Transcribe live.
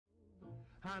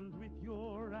And with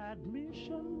your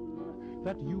admission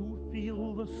that you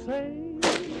feel the same,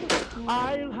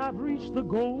 I'll have reached the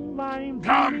goal I'm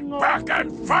dreaming of. Come back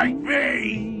and fight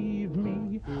me! Believe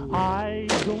me, I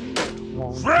don't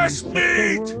want Fresh to set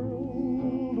meat! the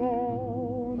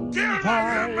world on Kill the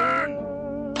fire. human!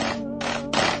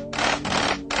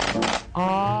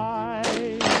 I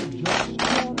just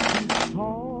want to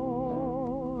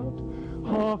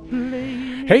start a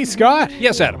flame. Hey, Scott.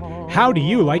 Yes, Adam. How do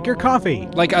you like your coffee?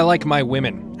 Like I like my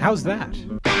women. How's that?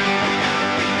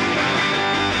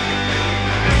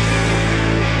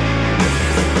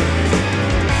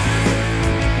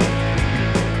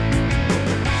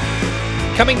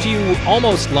 Coming to you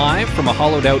almost live from a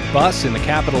hollowed-out bus in the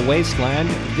capital wasteland,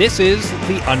 this is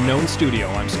The Unknown Studio.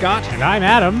 I'm Scott. And I'm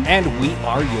Adam. And we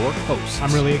are your hosts.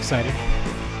 I'm really excited.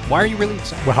 Why are you really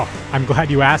excited? Well, I'm glad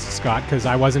you asked, Scott, because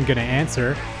I wasn't going to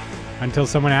answer until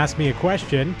someone asked me a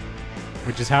question,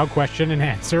 which is how question and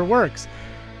answer works.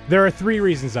 There are 3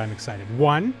 reasons I'm excited.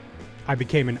 1, I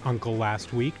became an uncle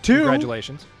last week. 2,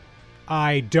 Congratulations.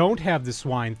 I don't have the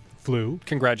swine flu.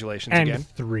 Congratulations And again.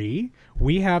 3,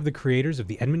 we have the creators of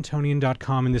the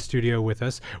Edmontonian.com in the studio with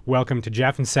us. Welcome to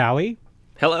Jeff and Sally.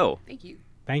 Hello. Thank you.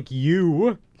 Thank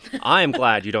you. I am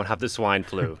glad you don't have the swine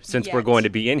flu, since we're Yet. going to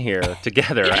be in here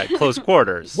together at close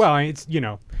quarters. Well, it's,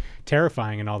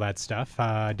 terrifying and all that stuff.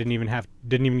 Didn't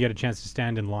even get a chance to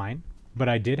stand in line, but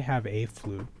I did have a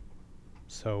flu.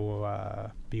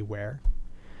 So beware.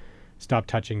 Stop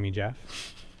touching me, Jeff.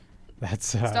 That's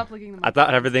Stop licking them. I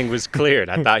thought everything was cleared.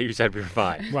 I thought you said we were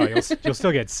fine. well, you'll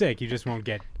still get sick. You just won't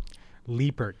get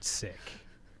Leapert sick.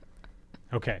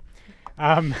 Okay.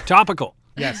 Topical.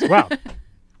 Yes. Well,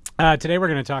 today we're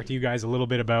going to talk to you guys a little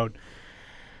bit about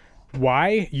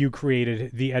why you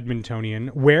created the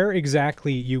Edmontonian, where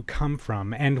exactly you come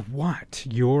from, and what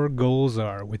your goals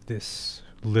are with this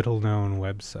little-known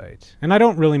website. And I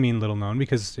don't really mean little-known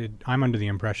because I'm under the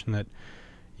impression that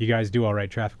you guys do all right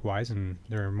traffic-wise, and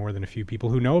there are more than a few people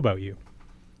who know about you.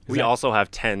 We also have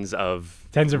tens of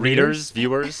readers? readers,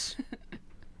 viewers.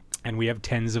 And we have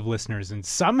tens of listeners, and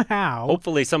somehow...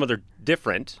 Hopefully some of them are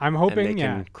different. I'm hoping, and they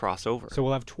yeah. can cross over. So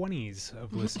we'll have 20s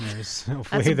of listeners.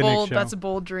 Hopefully That's a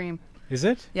bold dream. Is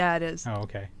it? Yeah, it is. Oh,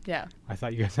 okay. Yeah. I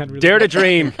thought you guys had really... Dare to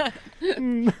dream.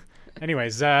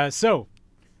 Anyways, so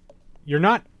you're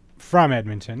not from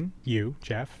Edmonton, you,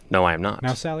 Jeff. No, I am not.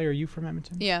 Now, Sally, are you from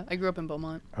Edmonton? Yeah, I grew up in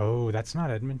Beaumont. Oh, that's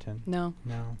not Edmonton. No.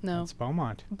 No. No. That's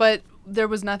Beaumont. But there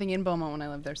was nothing in Beaumont when I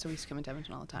lived there, so we used to come into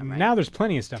Edmonton all the time, right? Now there's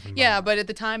plenty of stuff in Beaumont. Yeah, but at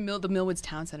the time, the Millwoods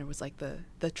Town Center was like the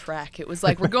track. It was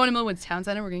like, we're going to Millwoods Town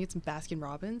Center, we're going to get some Baskin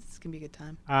Robbins. It's going to be a good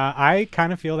time. I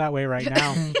kind of feel that way right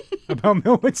now about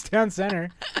Millwoods Town Center.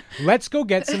 Let's go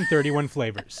get some 31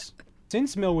 flavors.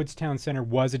 Since Millwoods Town Center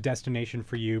was a destination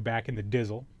for you back in the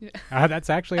dizzle, that's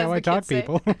actually As how the I talk kids say.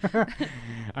 people.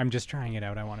 I'm just trying it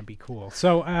out. I want to be cool.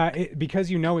 So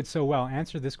because you know it so well,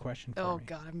 answer this question for Oh, me.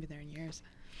 God, I haven't been there in years.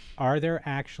 Are there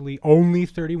actually only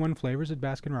 31 flavors at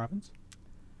Baskin Robbins?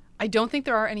 I don't think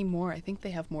there are any more. I think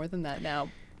they have more than that now.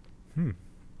 Do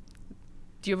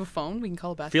you have a phone? We can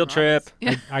call it Baskin Field trip.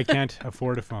 Robbins. I can't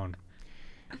afford a phone.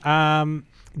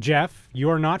 Jeff,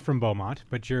 you're not from Beaumont,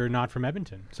 but you're not from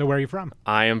Edmonton. So where are you from?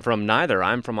 I am from neither.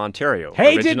 I'm from Ontario.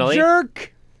 Hey, originally.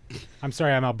 jerk! I'm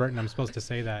sorry, I'm Albertan. I'm supposed to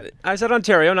say that. I said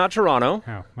Ontario, not Toronto.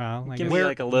 Oh, well, I Give guess me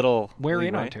like a little Where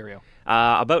in leeway. Ontario?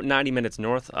 About 90 minutes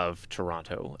north of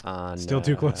Toronto. On, still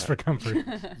too close for comfort.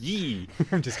 Yee.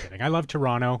 I'm just kidding. I love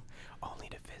Toronto, only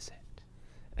to visit.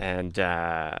 And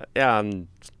a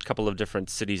couple of different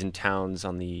cities and towns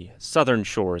on the southern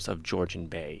shores of Georgian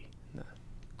Bay, the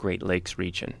Great Lakes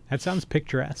region. That sounds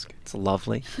picturesque. It's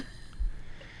lovely.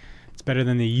 It's better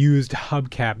than the used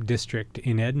hubcap district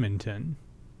in Edmonton,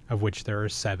 of which there are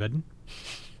 7,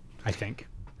 I think.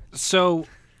 So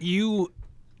you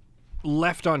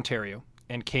left Ontario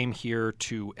and came here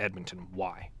to Edmonton.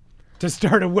 Why? To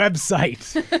start a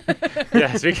website.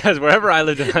 Yes, because wherever I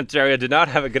lived in Ontario did not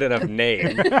have a good enough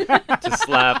name to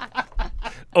slap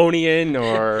Onion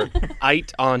or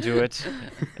Ite onto it,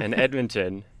 and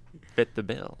Edmonton fit the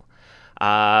bill.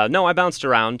 No, I bounced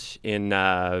around in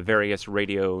various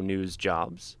radio news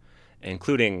jobs,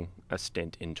 including a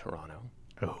stint in Toronto.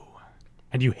 Oh,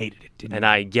 and you hated it, didn't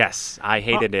And you? I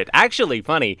hated it. Actually,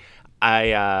 funny,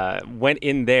 I went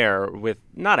in there with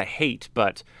not a hate,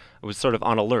 but I was sort of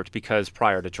on alert because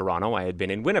prior to Toronto, I had been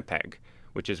in Winnipeg,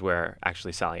 which is where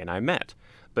actually Sally and I met.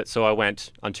 But so I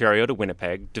went Ontario to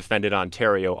Winnipeg, defended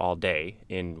Ontario all day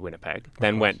in Winnipeg,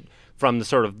 then went from the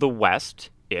sort of the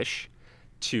west-ish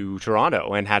to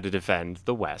Toronto and had to defend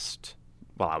the west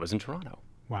while I was in Toronto.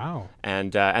 Wow.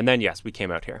 And then, yes, we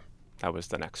came out here. that was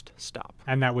the next stop.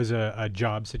 And that was a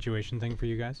job situation thing for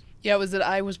you guys? Yeah, it was that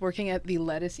I was working at the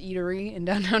Lettuce Eatery in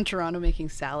downtown Toronto making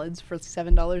salads for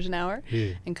 $7 an hour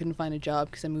and couldn't find a job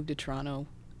because I moved to Toronto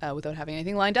without having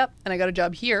anything lined up. And I got a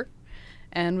job here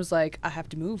and was like, I have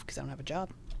to move because I don't have a job.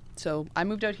 So I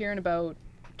moved out here, and about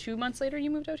 2 months later, you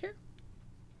moved out here?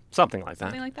 Something like that.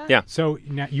 Something like that? Yeah. So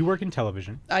now you work in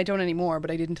television. I don't anymore,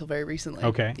 but I did until very recently.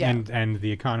 Okay. Yeah. And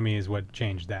the economy is what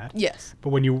changed that. Yes.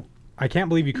 But I can't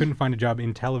believe you couldn't find a job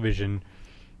in television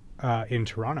in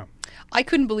Toronto. I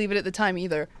couldn't believe it at the time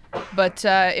either, but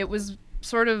it was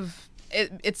sort of...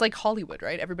 It's like Hollywood,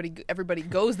 right? Everybody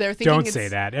goes there thinking Don't it's... say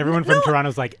that. Everyone from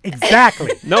Toronto's like,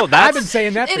 exactly. No, that's... I've been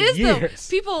saying that for It is, years.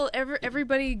 though.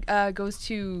 Everybody goes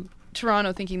to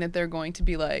Toronto thinking that they're going to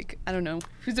be like, I don't know,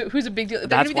 who's a big deal. They're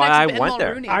That's gonna be the why next I Ben went there.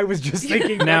 Mulrooney. I was just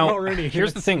thinking Now, Mulrooney.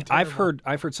 here's the That's thing. so I've terrible.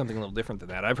 heard something a little different than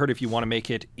that. I've heard if you want to make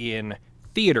it in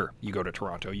theater, you go to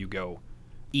Toronto, you go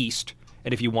east.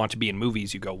 And if you want to be in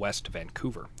movies, you go west to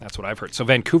Vancouver. That's what I've heard. So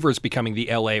Vancouver is becoming the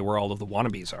LA where all of the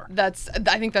wannabes are.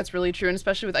 I think that's really true, and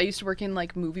especially with I used to work in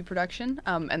like movie production,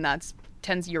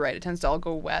 and you're right, it tends to all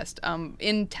go west.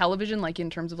 In television, like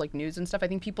in terms of like news and stuff, I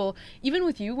think people, even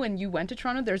with you when you went to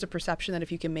Toronto, there's a perception that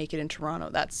if you can make it in Toronto,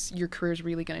 that's your career's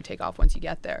really going to take off once you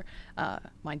get there.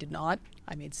 Mine did not.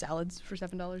 I made salads for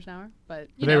 $7 an hour, but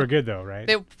They were good though, right?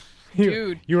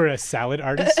 Dude. You were a salad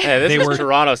artist? Hey, this was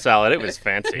Toronto salad. It was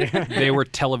fancy. They were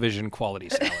television quality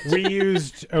salads. We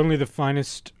used only the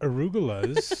finest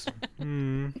arugulas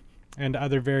and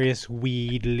other various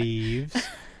weed leaves.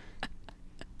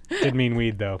 Didn't mean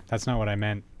weed, though. That's not what I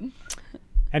meant.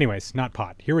 Anyways, not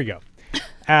pot. Here we go.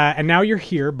 And now you're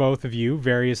here, both of you,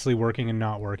 variously working and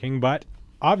not working. But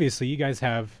obviously, you guys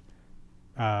have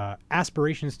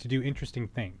aspirations to do interesting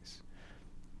things.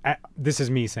 This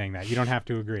is me saying that. You don't have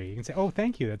to agree. You can say, "Oh,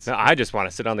 thank you." That's No, I just want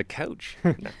to sit on the couch.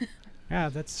 No. yeah.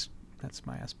 That's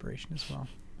my aspiration as well.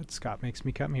 But Scott makes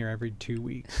me come here every 2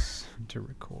 weeks to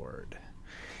record.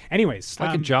 Anyways, It's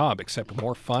like a job, except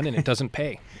more fun and it doesn't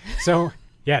pay. So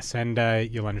yes, and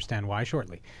you'll understand why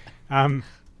shortly.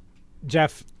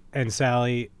 Jeff and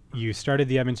Sally, you started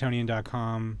the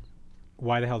Edmontonian.com.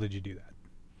 Why the hell did you do that?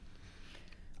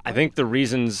 I think the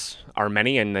reasons are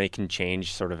many, and they can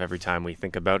change sort of every time we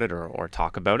think about it or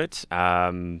talk about it.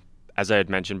 As I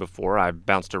had mentioned before, I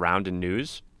bounced around in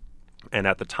news, and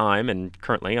at the time and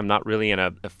currently, I'm not really in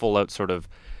a full-out sort of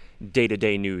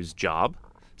day-to-day news job.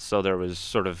 So there was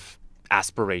sort of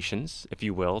aspirations, if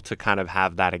you will, to kind of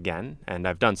have that again. And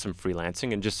I've done some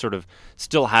freelancing and just sort of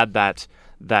still had that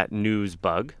news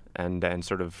bug and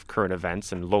sort of current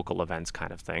events and local events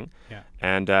kind of thing. Yeah.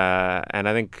 And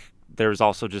I think there's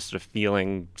also just a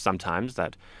feeling sometimes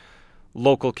that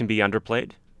local can be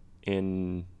underplayed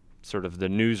in sort of the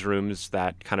newsrooms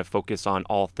that kind of focus on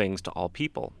all things to all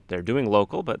people. They're doing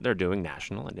local, but they're doing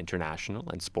national and international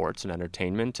and sports and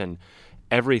entertainment and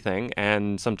everything.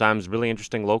 And sometimes really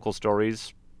interesting local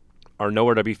stories are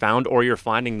nowhere to be found, or you're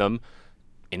finding them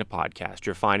in a podcast.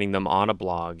 You're finding them on a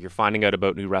blog. You're finding out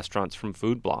about new restaurants from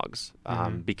food blogs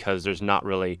because there's not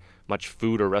really much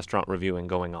food or restaurant reviewing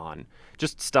going on.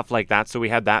 Just stuff like that. So we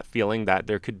had that feeling that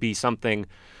there could be something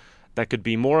that could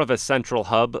be more of a central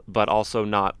hub, but also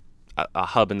not a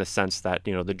hub in the sense that,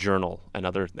 you know, the journal and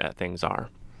other things are.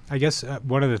 I guess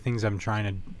one of the things I'm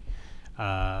trying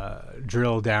to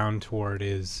drill down toward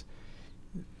is,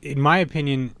 in my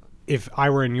opinion, if I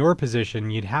were in your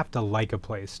position, you'd have to like a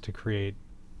place to create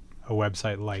a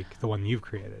website like the one you've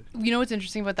created. You know what's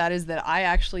interesting about that is that I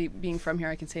actually, being from here,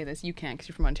 I can say this, you can't because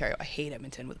you're from Ontario. I hate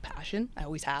Edmonton with passion. I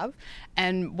always have.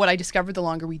 And what I discovered the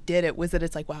longer we did it was that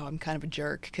it's like, wow, I'm kind of a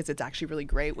jerk, because it's actually really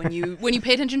great when you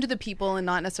pay attention to the people and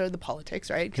not necessarily the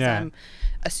politics, right? Because I'm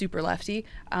a super lefty.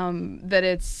 That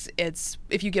it's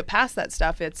if you get past that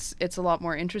stuff, it's a lot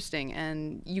more interesting,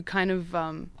 and you kind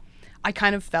of I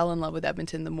kind of fell in love with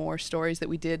Edmonton the more stories that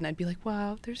we did, and I'd be like,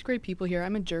 wow, there's great people here.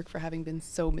 I'm a jerk for having been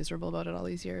so miserable about it all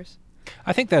these years.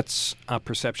 I think that's a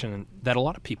perception that a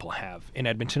lot of people have in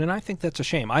Edmonton, and I think that's a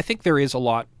shame. I think there is a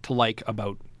lot to like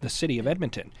about the city of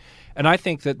Edmonton. And I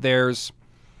think that there's,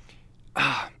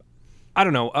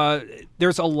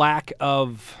 there's a lack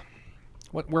of,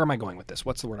 where am I going with this?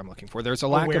 What's the word I'm looking for? There's a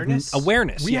lack Awareness? of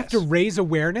awareness. We yes. have to raise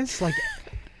awareness? Like,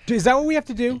 is that what we have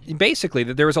to do? Basically,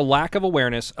 that there is a lack of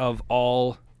awareness of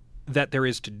all that there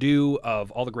is to do,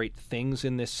 of all the great things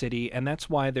in this city, and that's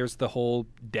why there's the whole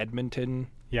Deadmonton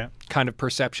kind of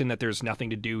perception that there's nothing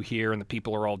to do here and the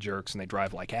people are all jerks and they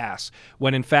drive like ass,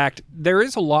 when in fact there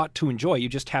is a lot to enjoy. You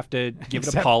just have to give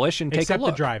it a polish and take a Except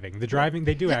look. the driving, they do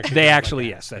actually. They drive actually,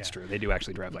 like yes, that's ass. true. They do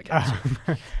actually drive like ass.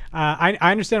 I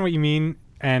understand what you mean,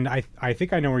 and I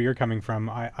think I know where you're coming from.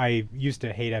 I used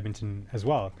to hate Edmonton as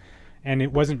well, And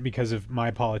it wasn't because of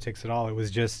my politics at all. It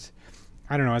was just,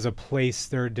 I don't know, as a place,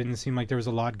 there didn't seem like there was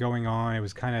a lot going on. It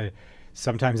was kind of,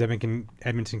 sometimes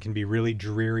Edmonton can be really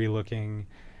dreary looking.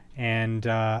 And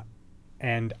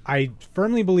I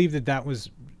firmly believe that was,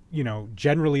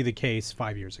 generally the case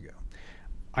 5 years ago.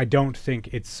 I don't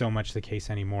think it's so much the case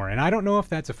anymore. And I don't know if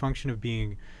that's a function of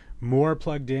being more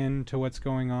plugged in to what's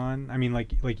going on. I mean,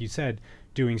 like you said,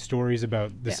 doing stories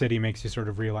about the city makes you sort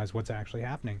of realize what's actually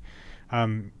happening.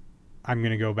 I'm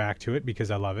going to go back to it because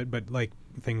I love it, but like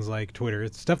things like Twitter,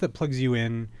 it's stuff that plugs you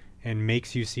in and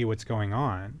makes you see what's going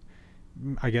on.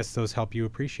 I guess those help you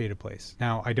appreciate a place.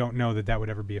 Now, I don't know that would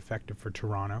ever be effective for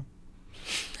Toronto.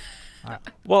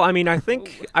 Well, I mean, I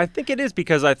think it is,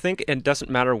 because I think it doesn't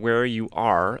matter where you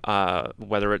are,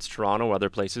 whether it's Toronto or other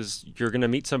places, you're going to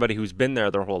meet somebody who's been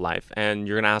there their whole life, and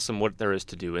you're going to ask them what there is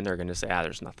to do, and they're going to say,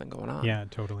 there's nothing going on. Yeah,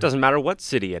 totally. It doesn't matter what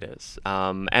city it is.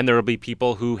 And there will be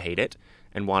people who hate it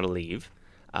and want to leave,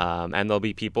 and there'll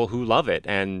be people who love it,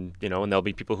 and there'll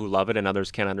be people who love it and others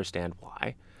can't understand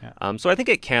why. Yeah. So I think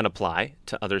it can apply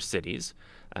to other cities,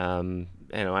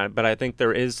 but I think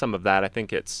there is some of that. I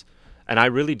think and I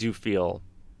really do feel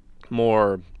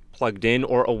more plugged in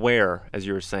or aware, as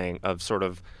you were saying, of sort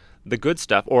of the good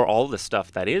stuff or all the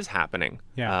stuff that is happening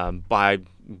by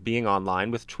being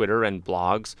online with Twitter and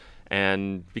blogs.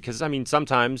 And because, I mean,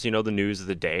 sometimes, the news of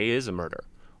the day is a murder,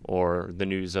 or the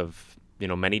news of,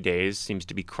 many days seems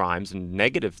to be crimes and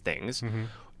negative things. Mm-hmm.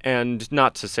 And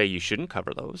not to say you shouldn't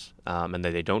cover those and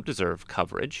that they don't deserve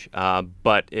coverage.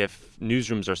 But if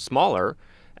newsrooms are smaller,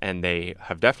 and they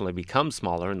have definitely become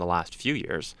smaller in the last few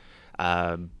years,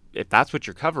 if that's what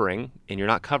you're covering and you're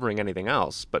not covering anything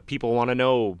else, but people want to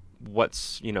know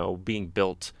what's, being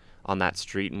built on that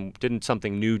street, and didn't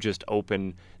something new just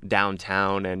open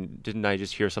downtown, and didn't I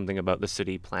just hear something about the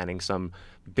city planning some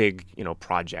big,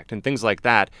 project and things like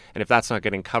that. And if that's not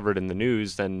getting covered in the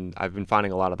news, then I've been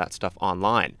finding a lot of that stuff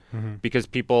online, because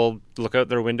people look out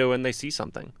their window and they see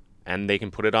something and they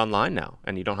can put it online now,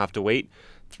 and you don't have to wait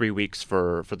 3 weeks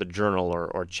for the Journal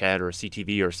or Ched or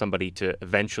CTV or somebody to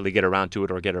eventually get around to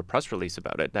it or get a press release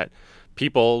about it. That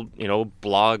people,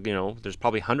 blog, there's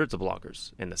probably hundreds of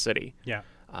bloggers in the city. Yeah.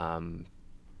 And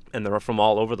they're from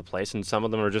all over the place, and some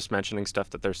of them are just mentioning stuff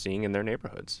that they're seeing in their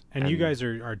neighborhoods. And you guys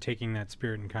are taking that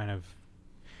spirit and kind of,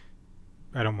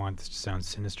 I don't want this to sound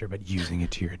sinister, but using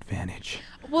it to your advantage.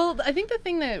 Well, I think the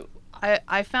thing that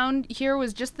I found here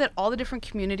was just that all the different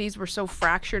communities were so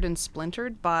fractured and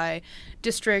splintered by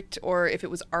district, or if it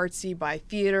was artsy by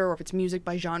theater, or if it's music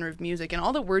by genre of music. And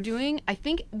all that we're doing, I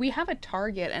think we have a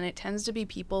target, and it tends to be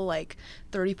people like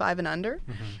 35 and under.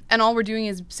 Mm-hmm. And all we're doing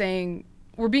is saying,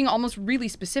 we're being almost really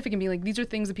specific and being like, these are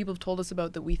things that people have told us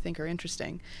about that we think are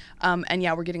interesting. And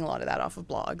we're getting a lot of that off of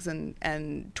blogs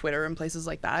and Twitter and places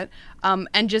like that.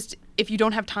 And just, if you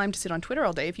don't have time to sit on Twitter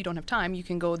all day, if you don't have time, you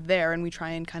can go there, and we try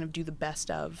and kind of do the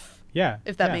best of,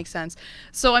 if that makes sense.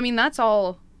 So, I mean, that's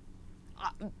all.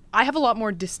 I have a lot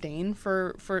more disdain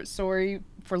for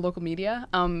local media.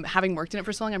 Having worked in it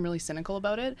for so long, I'm really cynical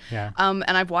about it. Yeah. And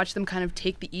I've watched them kind of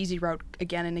take the easy route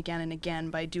again and again and again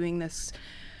by doing this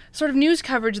sort of news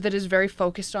coverage that is very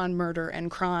focused on murder and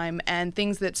crime and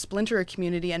things that splinter a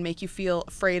community and make you feel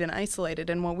afraid and isolated.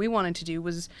 And what we wanted to do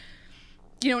was,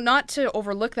 not to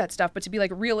overlook that stuff, but to be like,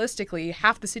 realistically,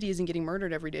 half the city isn't getting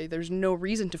murdered every day. There's no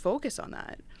reason to focus on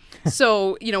that.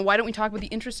 So, why don't we talk about the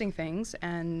interesting things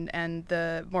and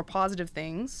the more positive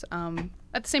things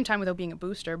at the same time without being a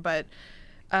booster, but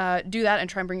do that and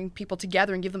try and bring people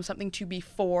together and give them something to be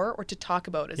for or to talk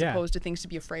about as opposed to things to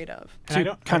be afraid of. So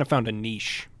you kind of found a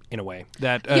niche in a way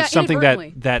that something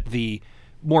that the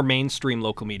more mainstream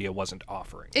local media wasn't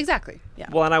offering. Exactly. Yeah.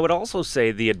 Well, and I would also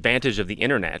say the advantage of the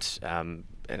internet, and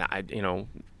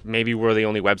maybe we're the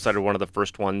only website or one of the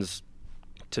first ones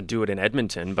to do it in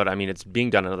Edmonton, but I mean, it's being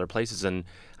done in other places, and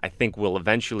I think will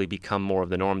eventually become more of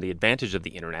the norm. The advantage of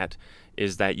the internet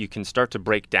is that you can start to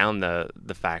break down the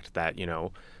fact that,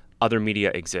 other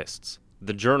media exists.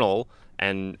 The Journal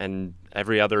and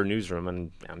every other newsroom,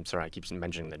 and I'm sorry I keep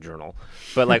mentioning the Journal,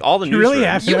 but like all the newsrooms. Really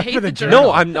have to for the Journal?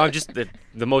 No, I'm just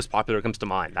the most popular comes to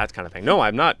mind, that kind of thing. No,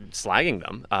 I'm not slagging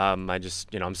them. I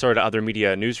just, I'm sorry to other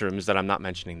media newsrooms that I'm not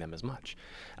mentioning them as much.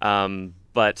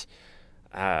 But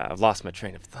I've lost my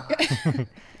train of thought.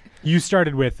 You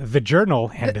started with the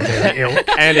Journal, and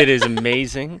and it is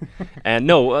amazing. And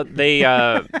no, they.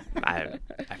 I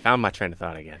found my train of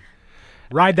thought again.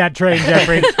 Ride that train,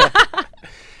 Jeffrey.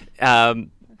 The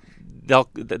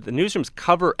newsrooms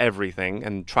cover everything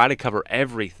and try to cover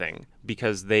everything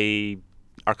because they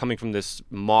are coming from this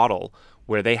model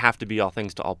where they have to be all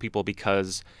things to all people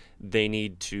because they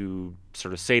need to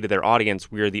sort of say to their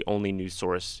audience, we're the only news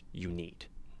source you need.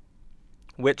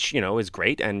 which, is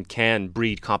great and can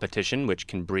breed competition, which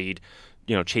can breed,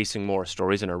 chasing more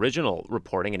stories and original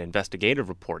reporting and investigative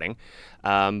reporting.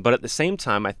 But at the same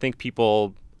time, I think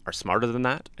people are smarter than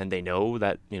that, and they know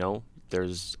that,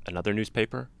 there's another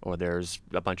newspaper, or there's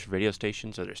a bunch of radio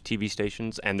stations, or there's TV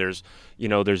stations, and there's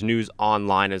news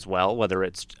online as well, whether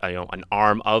it's an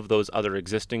arm of those other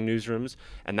existing newsrooms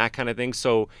and that kind of thing.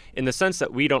 So in the sense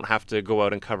that we don't have to go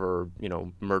out and cover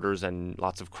murders and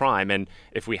lots of crime, and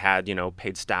if we had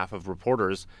paid staff of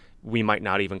reporters, we might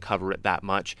not even cover it that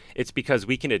much. It's because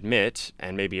we can admit,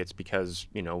 and maybe it's because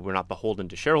we're not beholden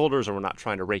to shareholders, or we're not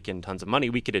trying to rake in tons of money,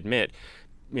 we could admit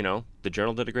the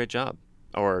Journal did a great job,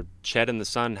 or Ched and the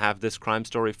Sun have this crime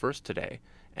story first today,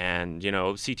 and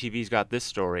CTV's got this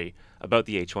story about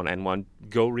the H1N1.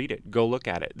 Go read it. Go look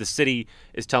at it. The city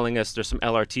is telling us there's some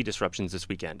LRT disruptions this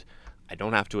weekend. I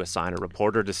don't have to assign a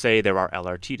reporter to say there are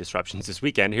LRT disruptions this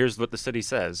weekend. Here's what the city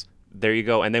says. There you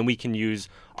go. And then we can use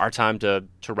our time to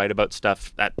write about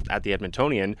stuff at the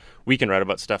Edmontonian. We can write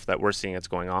about stuff that we're seeing that's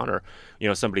going on, or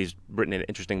somebody's written an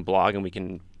interesting blog, and we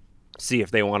can see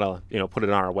if they want to put it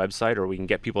on our website, or we can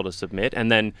get people to submit. And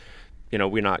then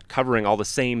we're not covering all the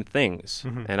same things.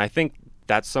 Mm-hmm. And I think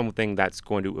that's something that's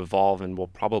going to evolve, and we'll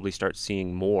probably start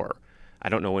seeing more. I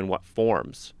don't know in what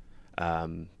forms,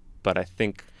 but I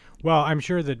think. Well, I'm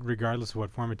sure that regardless of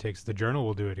what form it takes, the Journal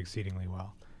will do it exceedingly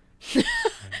well.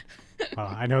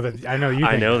 I know you.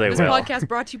 I know they will. This podcast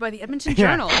brought to you by the Edmonton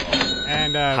Journal.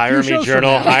 And hire me,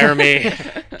 Journal. Hire me.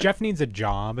 Jeff needs a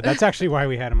job. That's actually why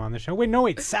we had him on the show.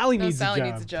 Wait, Sally needs a job.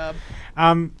 Sally needs a job.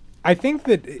 I think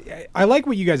that I like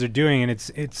what you guys are doing, and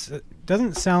it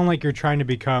doesn't sound like you're trying to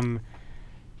become.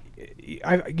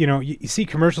 You see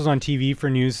commercials on TV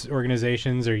for news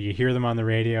organizations, or you hear them on the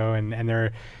radio, and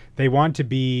they want to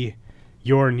be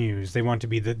your news. They want to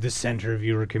be the center of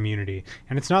your community.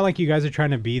 And it's not like you guys are trying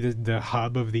to be the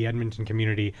hub of the Edmonton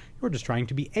community. You're just trying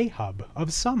to be a hub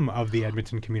of some of the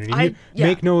Edmonton community.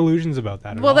 Make no illusions about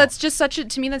that at all. Well, that's just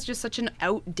to me, that's just such an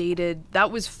outdated, that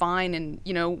was fine. And,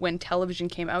 when television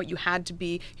came out, you had to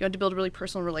build a really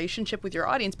personal relationship with your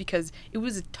audience, because it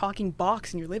was a talking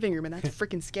box in your living room, and that's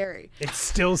freaking scary. It's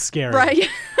still scary. Right.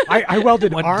 I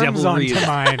welded arms onto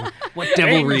mine. What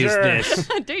devilry is this?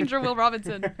 Danger, Will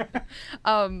Robinson.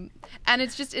 And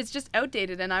it's just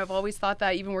outdated, and I've always thought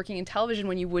that even working in television,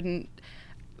 when you wouldn't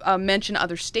mention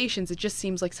other stations, it just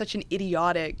seems like such an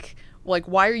idiotic, like,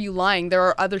 why are you lying? There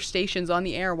are other stations on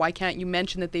the air. Why can't you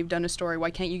mention that they've done a story? Why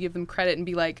can't you give them credit and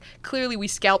be like, clearly we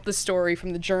scalped the story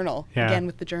from the Journal. Yeah. Again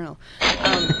with the Journal.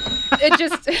 It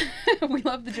just we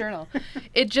love the Journal.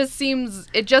 It just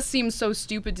seems so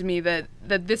stupid to me that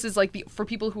this is like for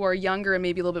people who are younger and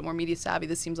maybe a little bit more media savvy,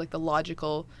 this seems like the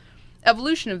logical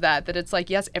evolution of that it's like,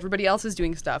 yes, everybody else is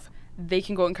doing stuff. They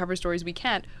can go out and cover stories we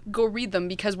can't. Go read them,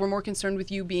 because we're more concerned with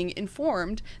you being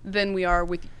informed than we are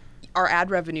with our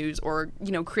ad revenues, or,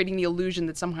 creating the illusion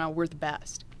that somehow we're the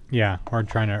best. Yeah, or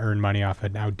trying to earn money off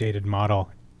an outdated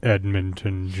model.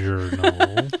 Edmonton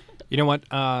Journal. You know what?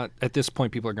 At this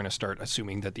point, people are going to start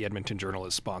assuming that the Edmonton Journal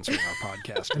is sponsoring our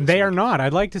podcast. They are not.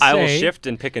 I'd like to say... I will shift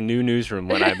and pick a new newsroom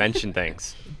when I mention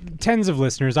things. Tens of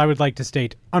listeners, I would like to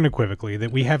state unequivocally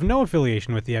that we have no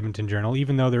affiliation with the Edmonton Journal,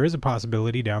 even though there is a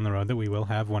possibility down the road that we will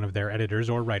have one of their editors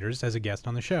or writers as a guest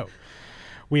on the show.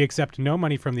 We accept no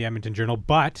money from the Edmonton Journal,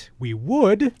 but we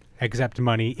would accept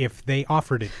money if they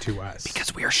offered it to us.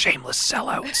 Because we are shameless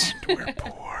sellouts. And we're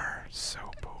poor. So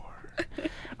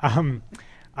poor.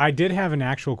 I did have an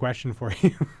actual question for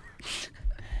you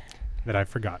that I've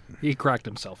forgotten. He cracked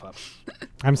himself up.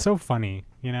 I'm so funny,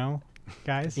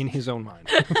 guys? In his own mind.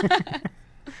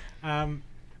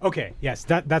 Okay, yes,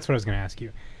 that's what I was going to ask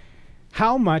you.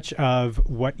 How much of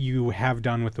what you have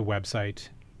done with the website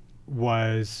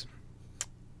was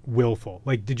willful?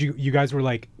 Like, did you guys were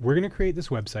like, we're going to create this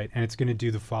website, and it's going to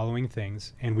do the following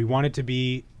things, and we want it to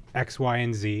be X, Y,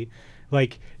 and Z.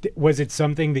 Like, was it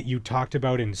something that you talked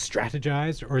about and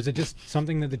strategized, or is it just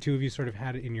something that the two of you sort of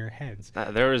had in your heads?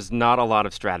 There is not a lot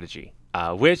of strategy,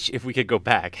 which, if we could go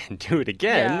back and do it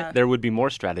again, there would be more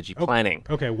strategy planning.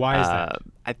 Okay, why is that?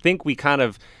 I think we kind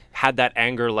of had that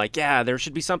anger, like, yeah, there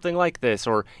should be something like this,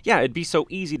 or, yeah, it'd be so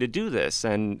easy to do this.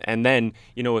 And then,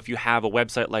 if you have a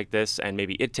website like this and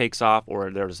maybe it takes off,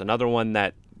 or there's another one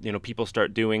that, people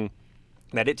start doing,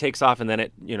 that it takes off, and then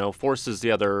it, forces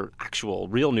the other actual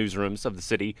real newsrooms of the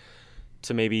city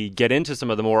to maybe get into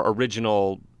some of the more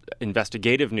original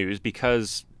investigative news,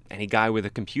 because any guy with a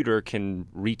computer can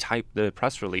retype the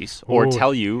press release or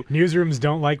tell you. Newsrooms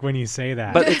don't like when you say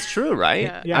that. But it's true,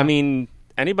 right? Yeah. I mean,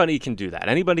 anybody can do that.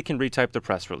 Anybody can retype the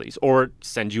press release or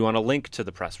send you on a link to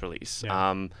the press release.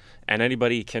 Yeah. And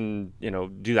anybody can,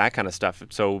 do that kind of stuff.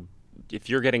 So if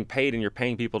you're getting paid and you're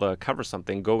paying people to cover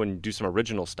something, go and do some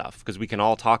original stuff, because we can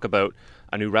all talk about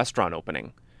a new restaurant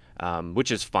opening,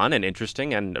 which is fun and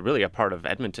interesting and really a part of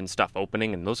Edmonton stuff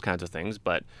opening and those kinds of things.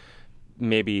 But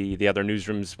maybe the other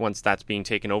newsrooms, once that's being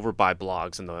taken over by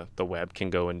blogs and the web, can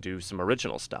go and do some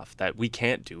original stuff that we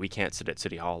can't do. We can't sit at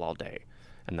City Hall all day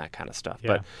and that kind of stuff.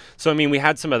 Yeah. But so, I mean, we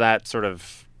had some of that sort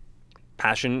of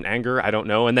passion, anger, I don't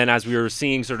know. And then as we were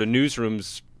seeing sort of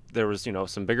newsrooms, there was,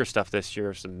 some bigger stuff this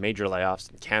year, some major layoffs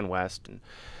in CanWest and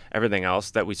everything else,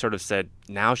 that we sort of said,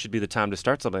 now should be the time to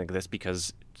start something like this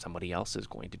because somebody else is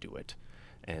going to do it.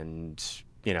 And,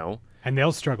 And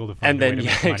they'll struggle to find a way to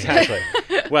make money. Exactly.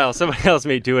 Well, somebody else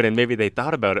may do it, and maybe they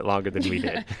thought about it longer than we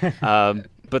did.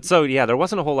 But so, there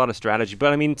wasn't a whole lot of strategy.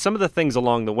 But, I mean, some of the things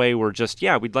along the way were just,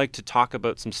 we'd like to talk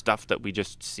about some stuff that we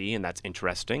just see and that's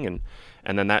interesting.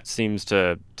 And then that seems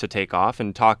to take off,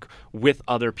 and talk with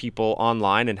other people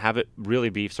online and have it really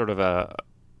be sort of a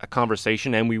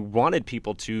conversation. And we wanted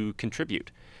people to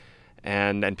contribute.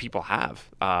 And people have.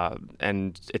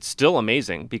 And it's still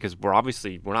amazing because we're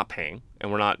not paying,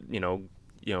 and we're not,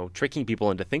 tricking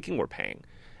people into thinking we're paying.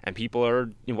 And people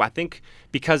are, I think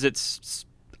because it's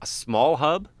a small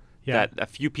hub, that a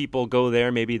few people go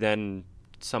there, maybe then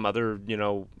some other,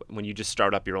 when you just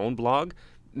start up your own blog,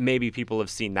 maybe people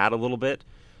have seen that a little bit.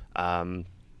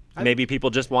 Maybe people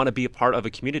just want to be a part of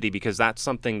a community, because that's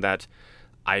something that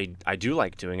I do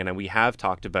like doing. And we have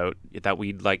talked about that.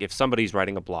 We'd like, if somebody's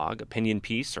writing a blog, opinion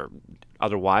piece or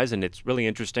otherwise, and it's really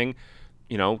interesting,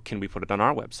 can we put it on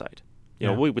our website?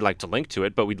 We'd like to link to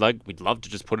it, but we'd love to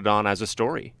just put it on as a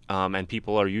story. And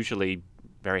people are usually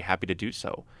very happy to do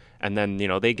so. And then,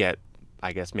 they get,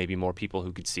 I guess, maybe more people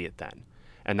who could see it then.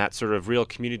 And that sort of real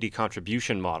community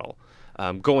contribution model,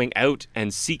 going out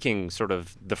and seeking sort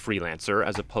of the freelancer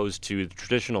as opposed to the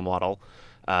traditional model,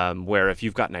 where if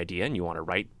you've got an idea and you want to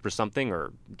write for something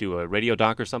or do a radio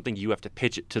doc or something, you have to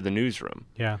pitch it to the newsroom.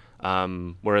 Yeah.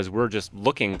 Whereas we're just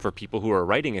looking for people who are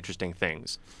writing interesting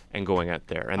things and going out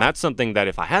there. And that's something that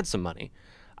if I had some money,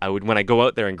 I would, when I go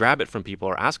out there and grab it from people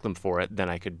or ask them for it, then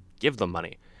I could give them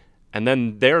money. And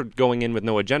then they're going in with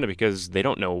no agenda because they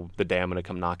don't know the day I'm going to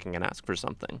come knocking and ask for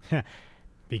something.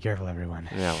 Be careful, everyone.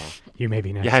 Yeah, well. You may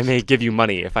be next. Yeah, I may give you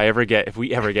money if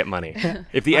we ever get money.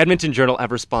 If the Edmonton Journal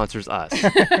ever sponsors us.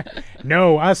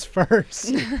 No, us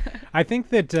first. I think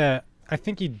that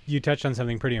you touched on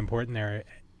something pretty important there,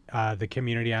 the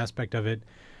community aspect of it.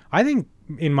 I think,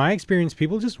 in my experience,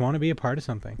 people just want to be a part of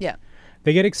something. Yeah.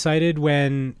 They get excited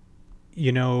when,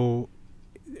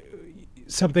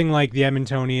 something like the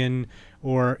Edmontonian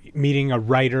or meeting a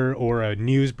writer or a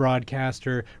news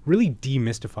broadcaster really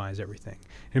demystifies everything.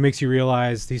 It makes you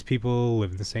realize these people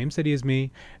live in the same city as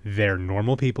me. They're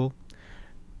normal people,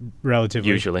 relatively.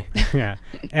 Usually. Yeah.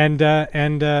 And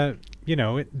that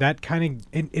kind of,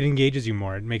 it engages you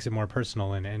more. It makes it more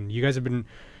personal. And you guys have been,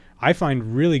 I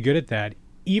find, really good at that.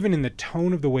 Even in the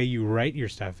tone of the way you write your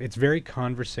stuff. It's very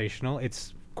conversational.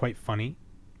 It's quite funny.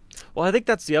 Well, I think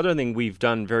that's the other thing we've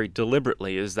done very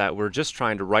deliberately, is that we're just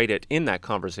trying to write it in that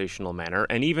conversational manner.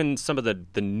 And even some of the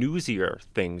newsier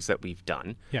things that we've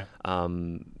done,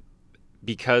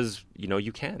 because,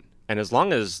 you can. And as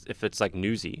long as, if it's like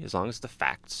newsy, as long as the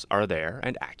facts are there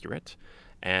and accurate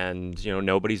and,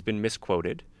 nobody's been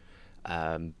misquoted,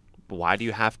 why do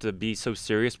you have to be so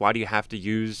serious? Why do you have to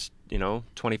use,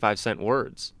 25-cent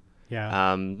words?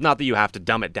 Yeah. Not that you have to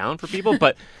dumb it down for people,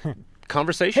 but...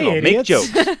 conversational, hey, make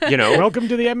jokes, Welcome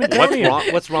to the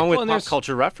Edmontonian. What's wrong with pop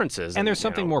culture references? And there's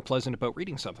something more pleasant about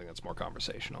reading something that's more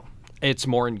conversational. It's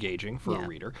more engaging for a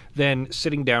reader than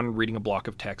sitting down and reading a block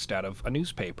of text out of a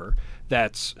newspaper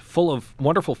that's full of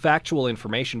wonderful factual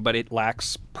information, but it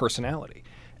lacks personality.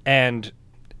 And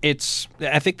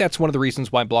I think that's one of the reasons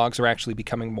why blogs are actually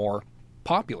becoming more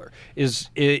popular, is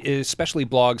especially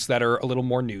blogs that are a little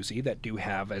more newsy, that do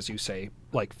have, as you say,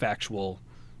 like factual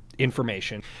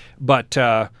information, but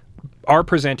are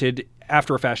presented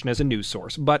after a fashion as a news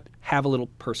source, but have a little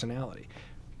personality.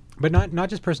 But not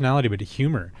just personality, but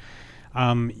humor.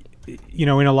 In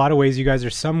a lot of ways, you guys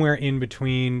are somewhere in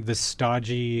between the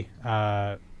stodgy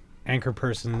anchor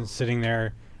person sitting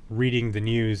there reading the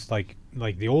news like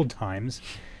the old times,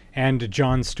 and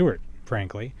Jon Stewart,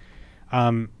 frankly.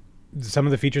 Some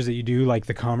of the features that you do, like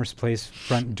the Commerce Place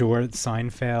front door,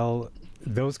 Seinfeld,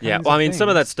 those kinds of things. Some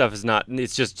of that stuff is not,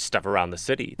 it's just stuff around the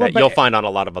city that you'll find on a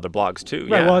lot of other blogs too.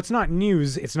 Right, well, it's not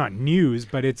news,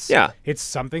 but it's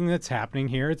something that's happening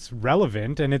here. It's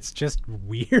relevant, and it's just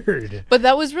weird. But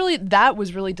that was really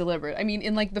deliberate. I mean,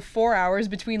 in like the 4 hours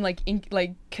between like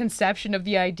conception of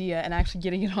the idea and actually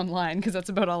getting it online, because that's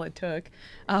about all it took.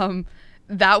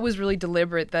 That was really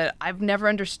deliberate. That I've never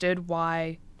understood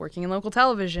why working in local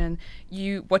television,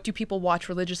 what do people watch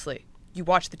religiously? You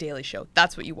watch The Daily Show.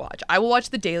 That's what you watch. I will watch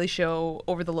The Daily Show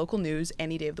over the local news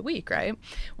any day of the week, right?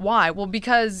 Why? Well,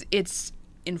 because it's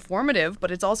informative, but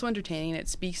it's also entertaining, and it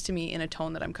speaks to me in a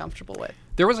tone that I'm comfortable with.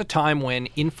 There was a time when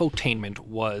infotainment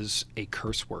was a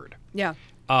curse word. Yeah.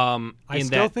 I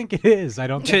still think it is. I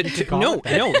don't think you call it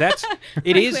that. No, that's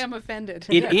it is. I'm offended.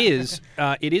 It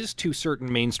is to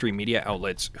certain mainstream media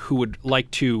outlets who would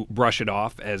like to brush it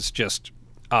off as just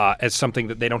as something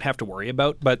that they don't have to worry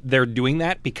about, but they're doing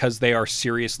that because they are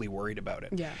seriously worried about it.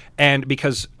 Yeah. And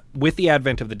because with the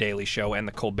advent of The Daily Show and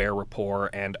the Colbert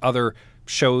Report and other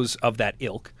shows of that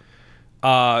ilk,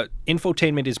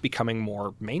 infotainment is becoming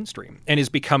more mainstream and is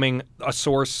becoming a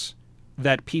source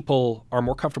that people are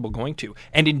more comfortable going to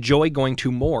and enjoy going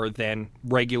to more than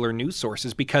regular news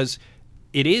sources because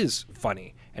it is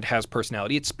funny and has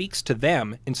personality. It speaks to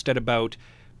them instead about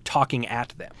talking at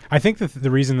them. I think the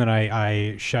reason that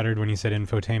I shuddered when you said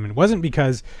infotainment wasn't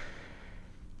because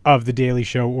of The Daily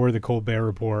Show or the Colbert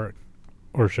Report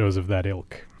or shows of that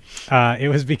ilk. It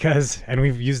was because, and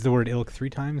we've used the word ilk 3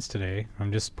 times today,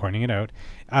 I'm just pointing it out.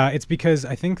 It's because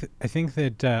I think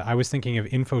that I was thinking of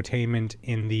infotainment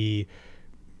in the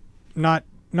not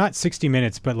 60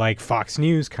 Minutes, but like Fox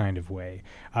News kind of way.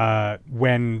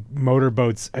 When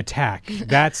motorboats attack,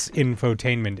 that's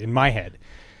infotainment in my head.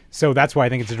 So that's why I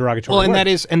think it's a derogatory word.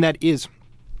 And that is,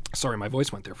 sorry, my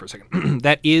voice went there for a second.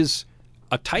 That is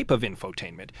a type of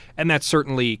infotainment, and that's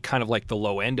certainly kind of like the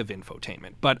low end of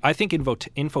infotainment. But I think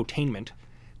infotainment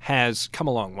has come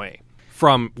a long way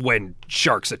from when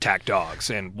sharks attack dogs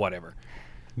and whatever.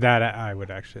 That I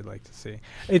would actually like to see.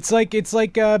 It's like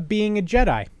being a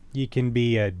Jedi. You can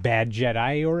be a bad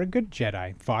Jedi or a good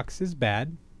Jedi. Fox is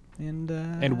bad,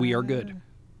 and we are good.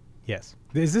 Yes.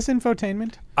 Is this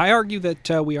infotainment? I argue that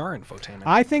we are infotainment.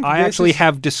 I think I actually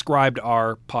have described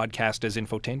our podcast as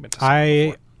infotainment.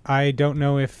 I don't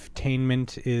know if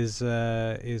tainment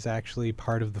is actually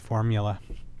part of the formula.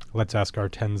 Let's ask our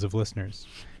tens of listeners.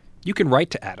 You can write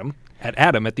to Adam at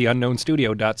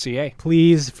adam@theunknownstudio.ca.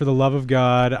 Please, for the love of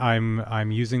God,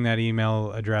 I'm using that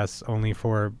email address only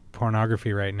for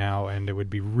pornography right now, and it would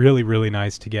be really, really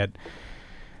nice to get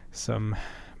some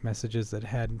messages that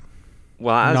had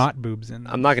not boobs in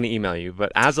them. I'm not going to email you,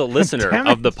 but as a listener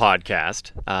of the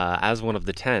podcast, as one of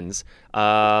the tens,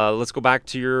 let's go back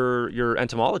to your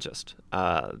entomologist.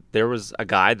 There was a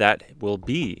guy that will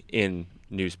be in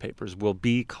newspapers, will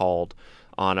be called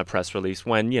on a press release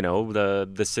when,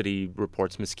 the city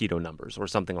reports mosquito numbers or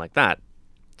something like that.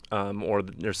 Or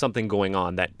there's something going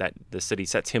on that the city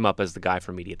sets him up as the guy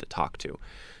for media to talk to.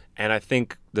 And I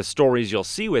think the stories you'll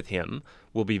see with him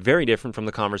will be very different from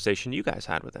the conversation you guys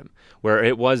had with him, where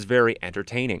it was very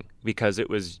entertaining because it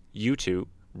was you two,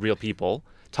 real people,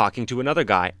 talking to another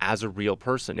guy as a real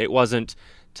person. It wasn't,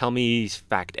 tell me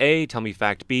fact A, tell me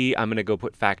fact B, I'm going to go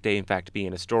put fact A and fact B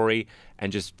in a story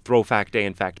and just throw fact A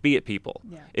and fact B at people.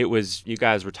 Yeah. It was, you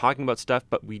guys were talking about stuff,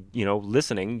 but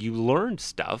listening, you learned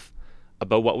stuff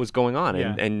about what was going on.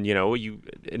 Yeah. And you,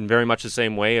 in very much the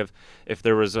same way of if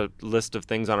there was a list of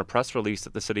things on a press release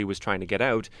that the city was trying to get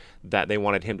out that they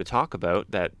wanted him to talk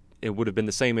about, that it would have been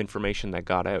the same information that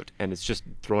got out, and it's just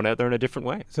thrown out there in a different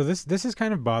way. So this is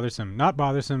kind of bothersome. Not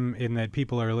bothersome in that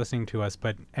people are listening to us,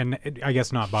 I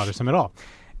guess not bothersome at all.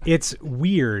 It's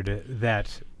weird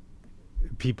that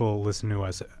people listen to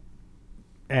us.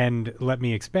 And let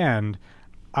me expand.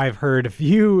 I've heard a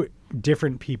few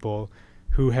different people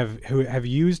who have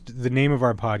used the name of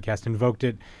our podcast, invoked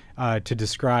it to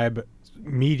describe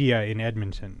media in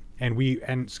Edmonton,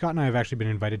 and Scott and I have actually been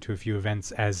invited to a few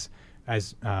events as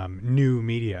new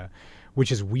media,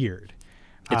 which is weird.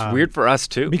 It's weird for us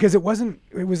too because it was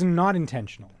not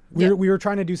intentional. We were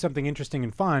trying to do something interesting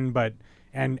and fun, but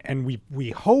we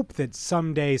hope that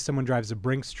someday someone drives a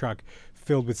Brinks truck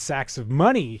filled with sacks of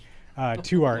money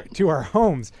to our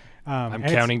homes. I'm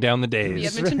counting down the days. The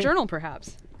Edmonton Journal,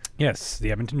 perhaps. Yes,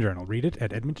 the Edmonton Journal. Read it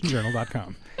at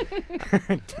edmontonjournal.com.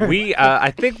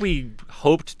 I think we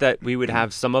hoped that we would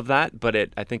have some of that, but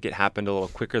I think it happened a little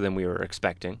quicker than we were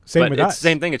expecting. Same with us. It's the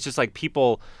same thing. It's just like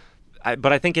people,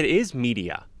 but I think it is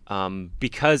media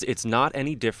because it's not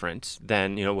any different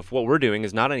than, with what we're doing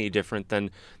is not any different than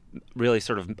really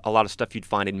sort of a lot of stuff you'd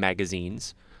find in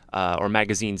magazines or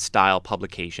magazine-style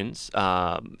publications.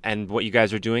 And what you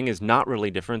guys are doing is not really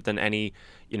different than any,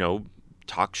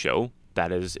 talk show that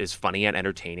is funny and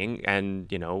entertaining and,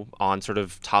 on sort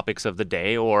of topics of the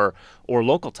day or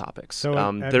local topics.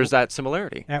 So there's that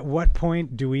similarity. At what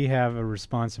point do we have a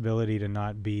responsibility to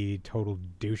not be total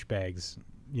douchebags,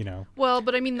 Well,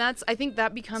 but I mean, I think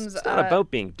that becomes... It's not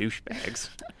about being douchebags.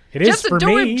 It is for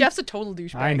me. Jeff's a total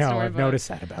douchebag. I know, I've noticed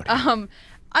that about him.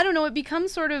 I don't know, it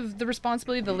becomes sort of the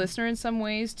responsibility of the listener in some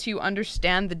ways to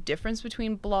understand the difference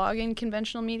between blog and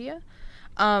conventional media.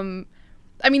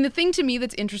 I mean, the thing to me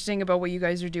that's interesting about what you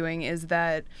guys are doing is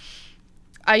that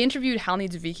I interviewed Hal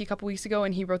Niedzwiecki a couple weeks ago,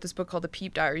 and he wrote this book called The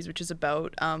Peep Diaries, which is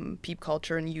about peep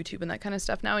culture and YouTube and that kind of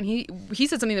stuff now. And he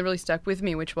said something that really stuck with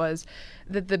me, which was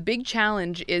that the big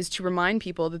challenge is to remind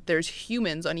people that there's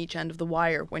humans on each end of the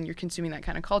wire when you're consuming that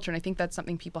kind of culture. And I think that's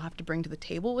something people have to bring to the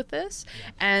table with this.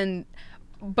 Yeah.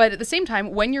 But at the same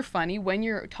time, when you're funny, when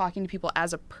you're talking to people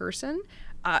as a person,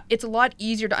 it's a lot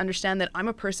easier to understand that I'm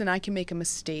a person, I can make a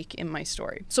mistake in my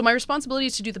story. So my responsibility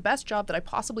is to do the best job that I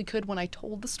possibly could when I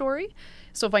told the story.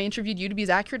 So if I interviewed you, to be as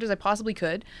accurate as I possibly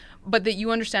could, but that you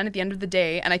understand at the end of the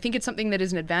day, and I think it's something that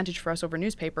is an advantage for us over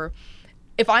newspaper,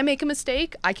 if I make a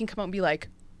mistake, I can come out and be like,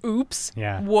 oops,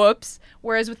 whoops.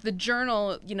 Whereas with the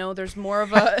Journal, there's more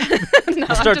of a... No,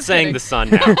 I'll start saying kidding. The Sun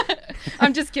now.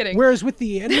 I'm just kidding. Whereas with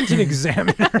the Edmonton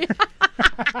Examiner...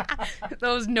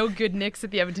 Those no good nicks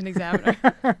at the Edmonton Examiner.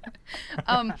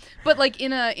 But like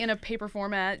in a paper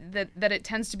format that it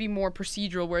tends to be more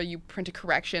procedural, where you print a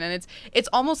correction, and it's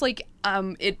almost like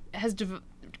it has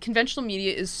conventional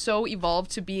media is so evolved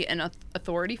to be an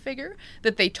authority figure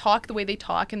that they talk the way they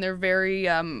talk, and they're very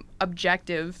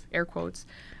objective, air quotes,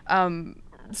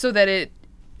 so that it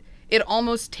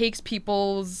almost takes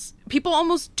people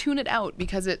almost tune it out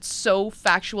because it's so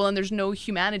factual and there's no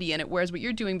humanity in it. Whereas what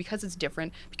you're doing, because it's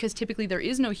different, because typically there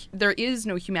is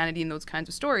no humanity in those kinds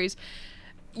of stories,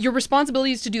 your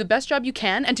responsibility is to do the best job you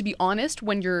can and to be honest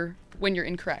when you're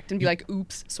incorrect and be like,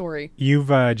 oops, sorry. You've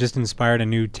just inspired a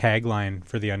new tagline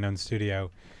for the Unknown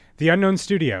Studio. The Unknown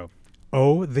Studio.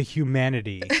 Oh, the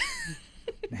humanity.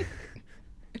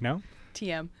 No?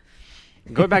 TM.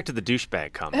 Going back to the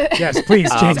douchebag comment. Yes, please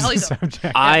change the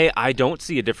subject. I don't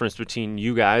see a difference between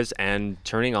you guys and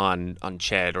turning on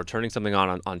Ched or turning something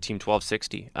on Team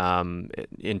 1260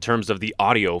 in terms of the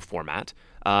audio format.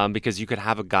 Because you could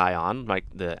have a guy on, like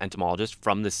the entomologist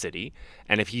from the city,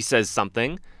 and if he says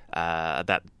something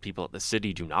that people at the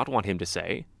city do not want him to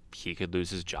say, he could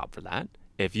lose his job for that.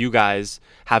 If you guys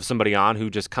have somebody on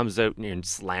who just comes out and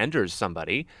slanders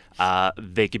somebody,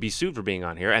 they could be sued for being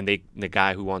on here, and the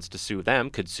guy who wants to sue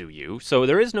them could sue you. So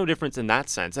there is no difference in that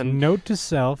sense. And note to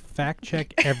self, fact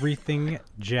check everything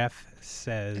Jeff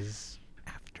says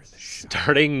after the show.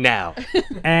 Starting now.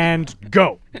 And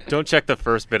go. Don't check the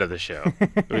first bit of the show.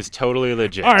 It was totally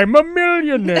legit. I'm a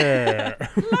millionaire.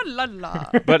 La la la.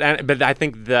 But I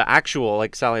think the actual,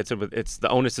 like Sally had said, it's the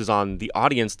onus is on the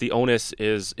audience. The onus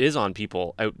is on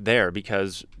people out there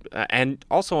because, and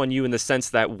also on you in the sense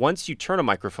that once you turn a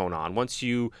microphone on, once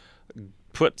you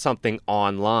put something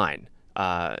online,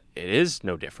 it is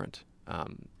no different.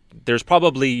 There's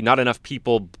probably not enough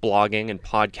people blogging and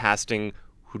podcasting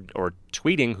or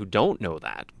tweeting who don't know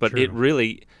that, but True. It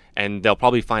really. And they'll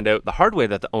probably find out the hard way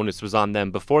that the onus was on them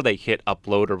before they hit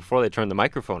upload or before they turn the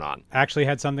microphone on. I actually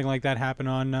had something like that happen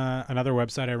on another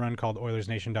website I run called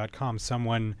OilersNation.com.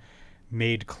 Someone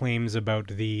made claims about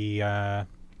the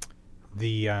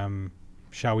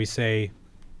shall we say,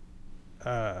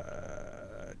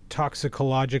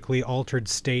 toxicologically altered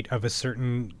state of a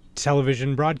certain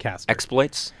television broadcaster.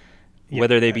 Exploits, Yeah.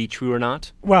 whether they be true or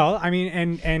not. Well, I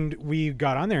mean, and we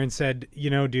got on there and said,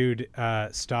 dude,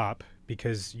 stop.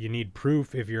 Because you need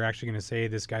proof if you're actually going to say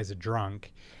this guy's a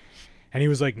drunk. And he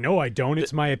was like, no, I don't.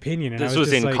 It's my opinion. And This I was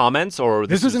just in like, comments or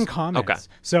this was in comments. Okay.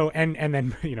 So, and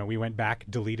then, we went back,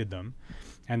 deleted them.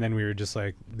 And then we were just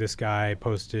like, this guy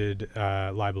posted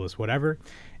libelous whatever.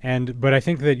 But I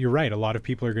think that you're right. A lot of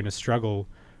people are going to struggle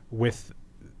with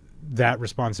that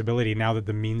responsibility now that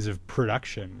the means of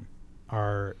production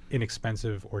are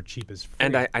inexpensive or cheap as free.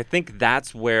 And I think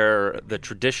that's where the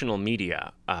traditional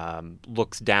media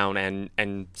looks down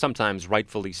and sometimes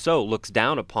rightfully so looks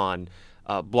down upon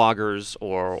bloggers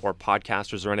or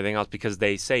podcasters or anything else because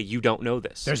they say you don't know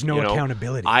this. There's no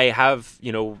accountability. I have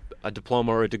a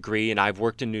diploma or a degree and I've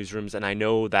worked in newsrooms and I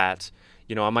know that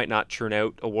I might not churn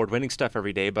out award-winning stuff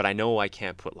every day, but I know I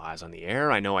can't put lies on the air.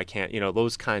 I know I can't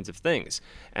those kinds of things.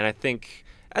 And I think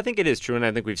it is true, and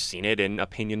I think we've seen it in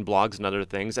opinion blogs and other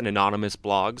things, and anonymous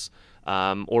blogs,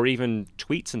 or even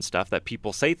tweets and stuff that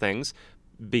people say things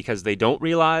because they don't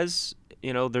realize,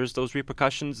 there's those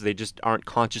repercussions. They just aren't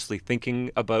consciously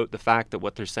thinking about the fact that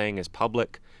what they're saying is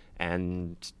public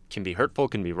and can be hurtful,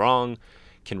 can be wrong,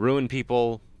 can ruin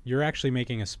people. You're actually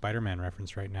making a Spider-Man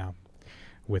reference right now.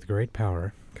 With great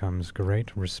power comes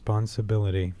great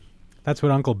responsibility. That's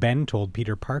what Uncle Ben told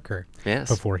Peter Parker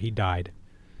before he died.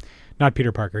 Not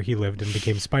Peter Parker, he lived and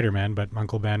became Spider-Man, but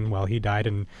Uncle Ben, he died,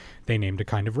 and they named a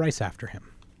kind of rice after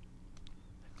him.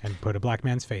 And put a black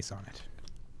man's face on it.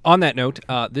 On that note,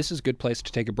 this is a good place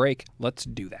to take a break. Let's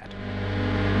do that.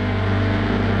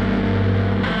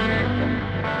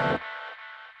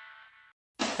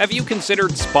 Have you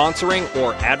considered sponsoring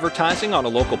or advertising on a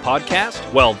local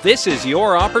podcast? Well, this is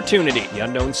your opportunity. The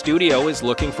Unknown Studio is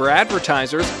looking for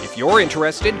advertisers. If you're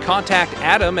interested, contact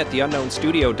Adam at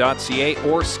theunknownstudio.ca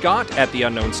or Scott at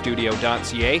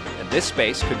theunknownstudio.ca, and this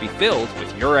space could be filled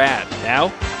with your ad. Now,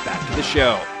 back to the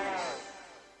show.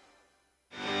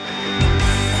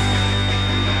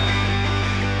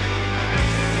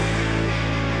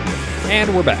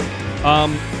 And we're back.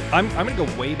 I'm going to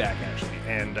go way back, actually,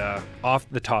 and off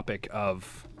the topic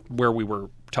of where we were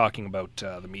talking about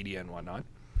the media and whatnot,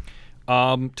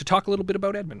 to talk a little bit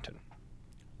about Edmonton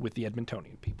with the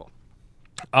Edmontonian people.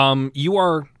 You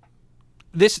are...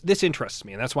 This interests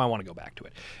me, and that's why I want to go back to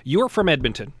it. You are from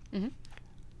Edmonton,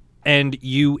 and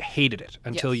you hated it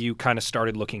until you kind of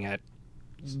started looking at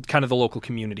kind of the local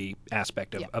community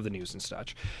aspect of the news and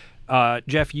such.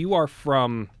 Jeff, you are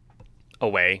from...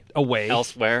 Away.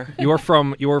 Elsewhere. You're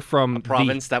from a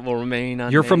province that will remain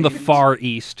unnamed. You're from the far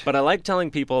east. But I like telling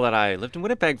people that I lived in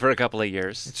Winnipeg for a couple of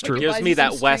years. It's true. It gives me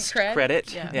that West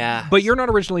credit. Yeah. But you're not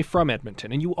originally from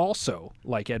Edmonton, and you also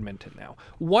like Edmonton now.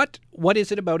 What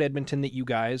is it about Edmonton that you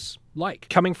guys like?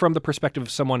 Coming from the perspective of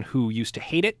someone who used to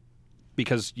hate it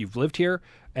because you've lived here,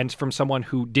 and from someone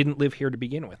who didn't live here to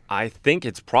begin with. I think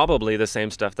it's probably the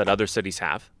same stuff that other cities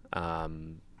have.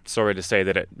 Sorry to say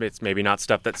that it's maybe not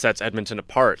stuff that sets Edmonton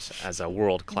apart as a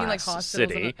world-class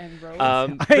city. And roads?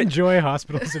 I enjoy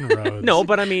hospitals and roads. No,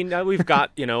 but I mean, we've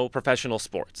got, professional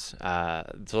sports.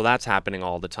 So that's happening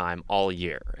all the time, all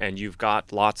year. And you've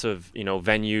got lots of,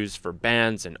 venues for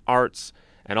bands and arts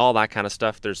and all that kind of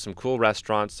stuff. There's some cool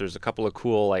restaurants. There's a couple of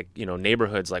cool,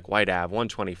 neighborhoods like White Ave,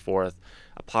 124th,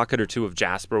 a pocket or two of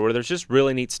Jasper, where there's just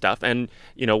really neat stuff. And,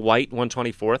 White,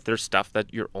 124th, there's stuff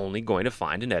that you're only going to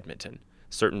find in Edmonton.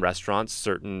 Certain restaurants,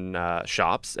 certain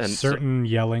shops, and certain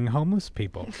yelling homeless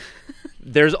people.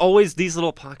 There's always these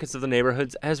little pockets of the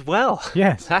neighborhoods as well.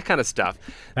 Yes. That kind of stuff.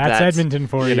 That's Edmonton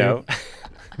for you.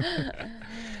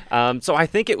 So I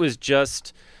think it was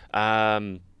just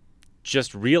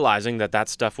realizing that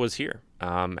stuff was here,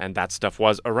 and that stuff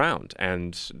was around,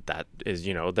 and that is,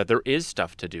 that there is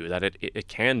stuff to do, that it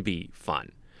can be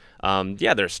fun.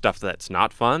 There's stuff that's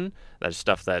not fun. There's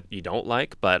stuff that you don't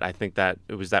like, but I think that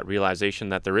it was that realization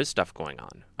that there is stuff going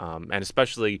on, and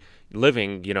especially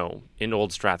living, in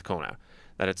Old Strathcona,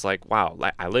 that it's like, wow,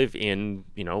 I live in,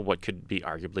 what could be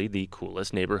arguably the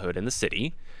coolest neighborhood in the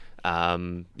city,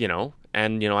 and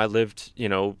I lived,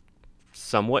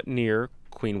 somewhat near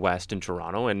Queen West in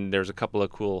Toronto, and there's a couple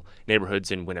of cool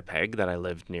neighborhoods in Winnipeg that I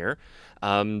lived near,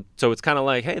 so it's kind of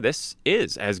like, hey, this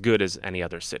is as good as any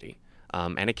other city.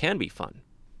 And it can be fun.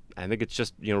 I think it's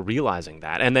just, realizing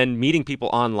that. And then meeting people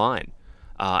online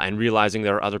and realizing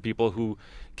there are other people who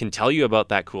can tell you about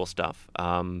that cool stuff,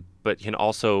 but can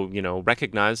also,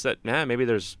 recognize that maybe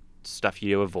there's stuff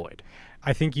you avoid.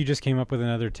 I think you just came up with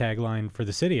another tagline for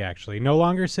the city, actually. No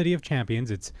longer City of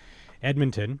Champions. It's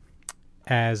Edmonton,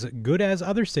 as good as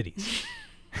other cities.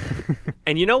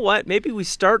 And you know what? Maybe we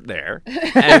start there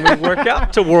and we work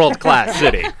up to world-class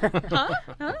city.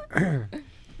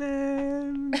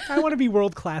 I want to be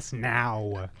world class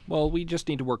now. Well, we just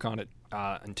need to work on it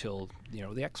until the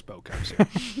expo comes in,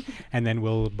 and then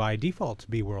we'll by default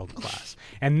be world class,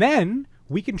 and then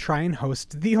we can try and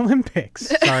host the Olympics.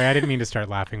 Sorry, I didn't mean to start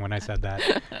laughing when I said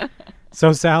that.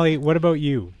 So, Sally, what about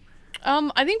you?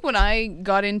 I think when I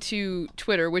got into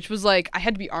Twitter, which was like, I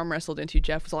had to be arm wrestled into,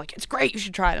 Jeff was like, it's great, you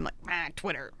should try it. I'm like,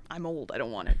 Twitter, I'm old, I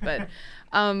don't want it. But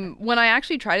when I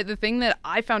actually tried it, the thing that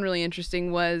I found really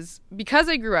interesting was, because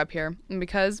I grew up here, and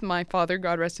because my father,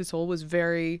 God rest his soul, was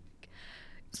very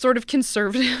sort of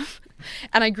conservative,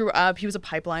 and I grew up, he was a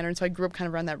pipeliner, and so I grew up kind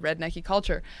of around that rednecky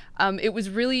culture. It was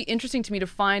really interesting to me to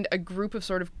find a group of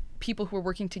sort of people who were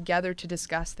working together to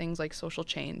discuss things like social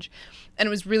change. And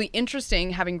it was really interesting,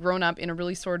 having grown up in a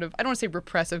really sort of, I don't want to say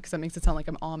repressive because that makes it sound like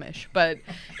I'm Amish, but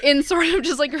in sort of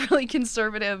just like a really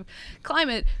conservative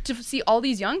climate, to see all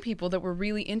these young people that were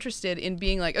really interested in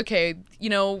being like, okay,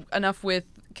 enough with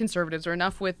conservatives or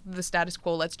enough with the status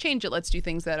quo, let's change it, let's do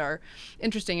things that are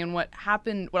interesting. And what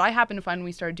I happened to find when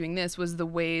we started doing this was the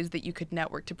ways that you could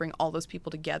network to bring all those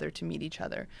people together to meet each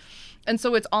other. And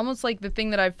so it's almost like the thing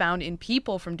that I've found in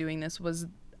people from doing this was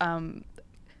kind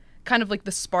of like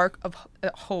the spark of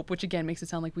hope, which again makes it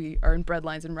sound like we are in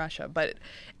breadlines in Russia. But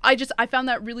I found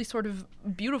that really sort of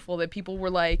beautiful, that people were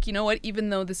like, you know what,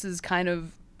 even though this is kind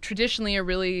of traditionally a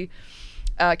really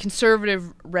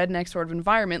conservative redneck sort of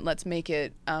environment. Let's make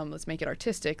it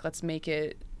artistic. Let's make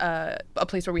it a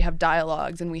place where we have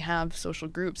dialogues and we have social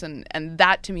groups, and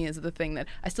that to me is the thing that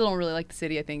I still don't really like the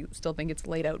city. I still think it's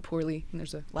laid out poorly, and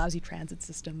there's a lousy transit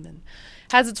system and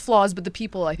has its flaws, but the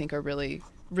people I think are really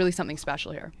something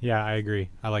special here. Yeah, I agree.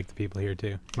 I like the people here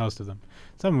too. Most of them.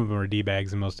 Some of them are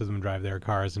D-bags, and most of them drive their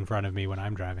cars in front of me when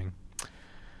I'm driving.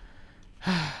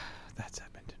 That's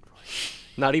Edmonton for you.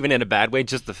 Not even in a bad way,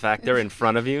 just the fact they're in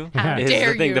front of you How is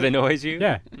dare the thing you. that annoys you?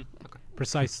 Yeah,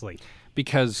 precisely.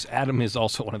 Because Adam is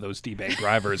also one of those D-bag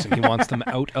drivers, and he wants them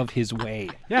out of his way.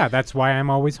 Yeah, that's why I'm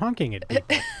always honking at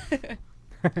people.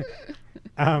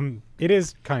 It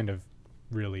is kind of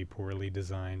really poorly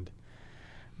designed.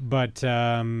 But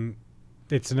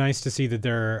it's nice to see that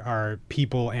there are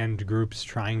people and groups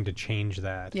trying to change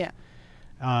that. Yeah.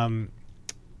 And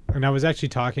I was actually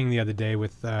talking the other day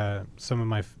with some of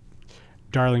my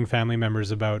darling family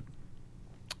members about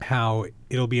how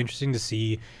it'll be interesting to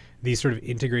see these sort of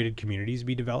integrated communities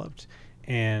be developed,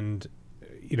 and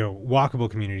walkable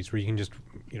communities where you can just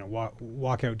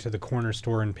walk out to the corner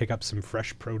store and pick up some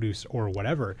fresh produce or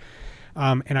whatever.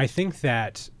 And I think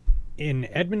that in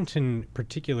Edmonton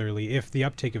particularly, if the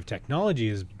uptake of technology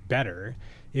is better,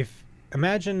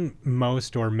 imagine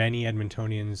most or many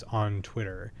Edmontonians on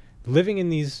Twitter living in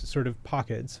these sort of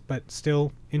pockets, but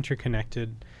still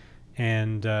interconnected,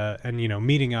 and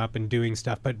meeting up and doing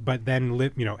stuff, but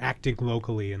then acting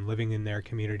locally and living in their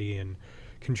community and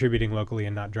contributing locally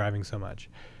and not driving so much.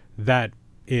 That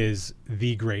is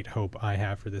the great hope I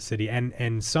have for the city,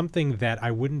 and something that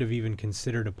I wouldn't have even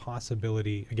considered a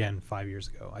possibility again 5 years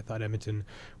ago. I thought Edmonton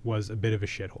was a bit of a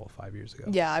shithole 5 years ago.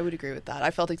 Yeah, I would agree with that.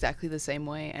 I felt exactly the same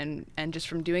way, and just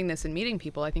from doing this and meeting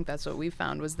people, I think that's what we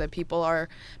found was that people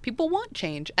want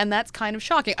change, and that's kind of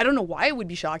shocking. I don't know why it would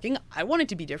be shocking. I want it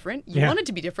to be different. You want it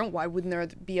to be different. Why wouldn't there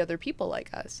be other people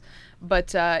like us?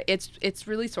 But it's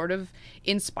really sort of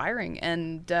inspiring,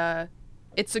 and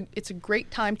it's a great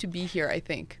time to be here, I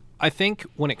think. I think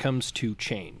when it comes to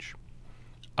change,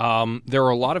 there are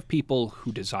a lot of people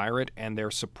who desire it, and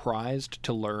they're surprised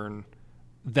to learn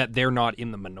that they're not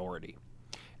in the minority.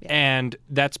 Yeah. And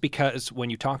that's because when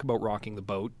you talk about rocking the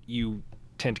boat, you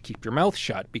tend to keep your mouth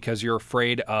shut because you're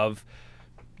afraid of,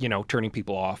 turning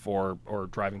people off or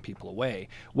driving people away.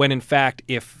 When in fact,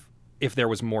 if there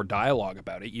was more dialogue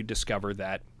about it, you'd discover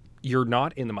that you're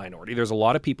not in the minority. There's a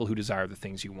lot of people who desire the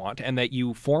things you want, and that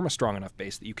you form a strong enough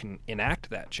base that you can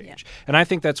enact that change. Yeah. And I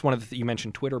think that's one of the you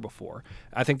mentioned Twitter before.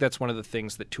 I think that's one of the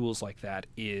things that tools like that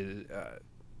is.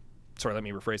 Sorry, let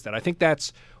me rephrase that. I think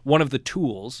that's one of the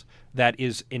tools that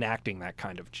is enacting that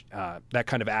kind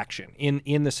of action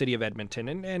in the city of Edmonton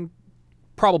and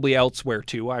probably elsewhere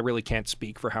too. I really can't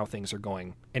speak for how things are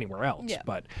going anywhere else,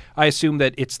 but I assume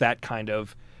that it's that kind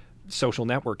of social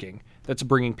networking that's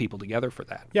bringing people together for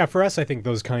that. Yeah, for us, I think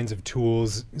those kinds of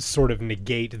tools sort of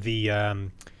negate the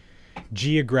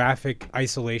geographic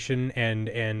isolation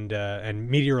and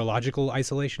meteorological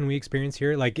isolation we experience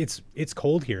here. Like it's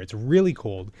cold here. It's really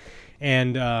cold.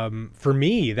 And for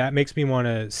me, that makes me want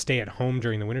to stay at home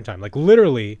during the wintertime. Like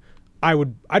literally,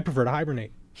 I'd prefer to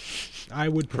hibernate. I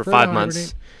would prefer for 5 to months,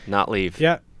 hibernate. not leave.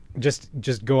 Yeah.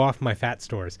 Just go off my fat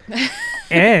stores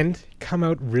and come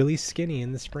out really skinny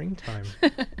in the springtime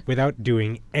without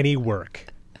doing any work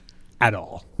at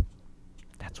all.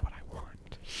 That's what I want.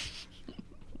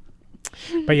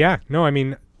 But yeah, no, I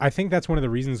mean, I think that's one of the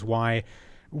reasons why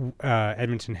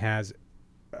Edmonton has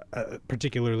a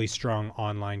particularly strong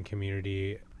online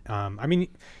community. I mean,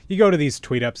 you go to these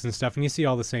tweet ups and stuff and you see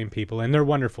all the same people and they're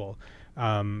wonderful.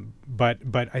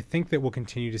 But I think that we'll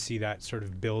continue to see that sort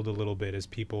of build a little bit as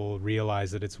people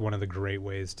realize that it's one of the great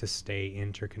ways to stay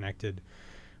interconnected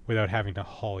without having to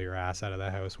haul your ass out of the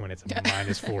house when it's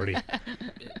minus 40.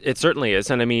 It certainly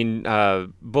is. And I mean,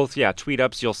 both, tweet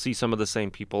ups, you'll see some of the same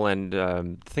people,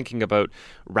 and thinking about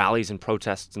rallies and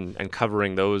protests and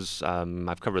covering those,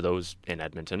 I've covered those in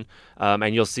Edmonton,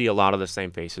 and you'll see a lot of the same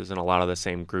faces and a lot of the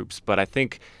same groups. But I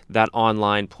think that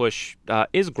online push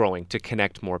is growing to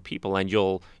connect more people, and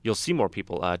you'll see more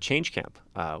people. Change Camp,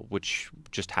 which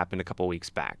just happened a couple weeks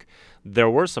back.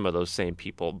 There were some of those same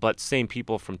people, but same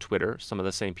people from Twitter, some of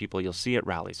the same people you'll see at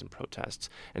rallies and protests,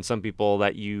 and some people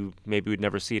that you maybe would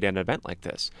never see at an event like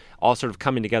this, all sort of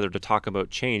coming together to talk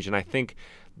about change. And I think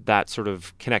that sort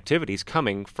of connectivity is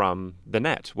coming from the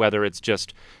net, whether it's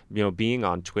just, being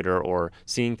on Twitter or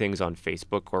seeing things on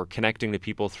Facebook or connecting to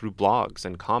people through blogs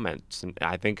and comments. And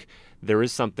I think there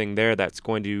is something there that's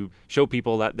going to show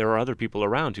people that there are other people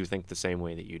around who think the same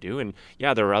way that you do. And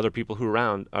yeah, there are other people who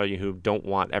don't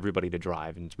want everybody to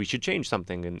drive, and we should change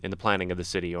something in the planning of the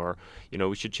city, or,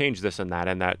 we should change this and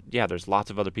that, there's lots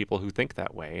of other people who think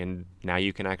that way. And now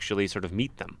you can actually sort of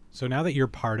meet them. So now that you're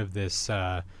part of this,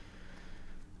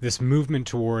 this movement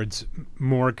towards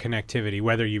more connectivity,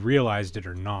 whether you realized it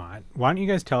or not, why don't you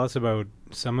guys tell us about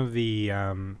some of the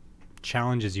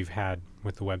challenges you've had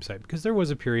with the website? Because there was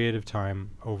a period of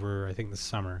time over, I think, the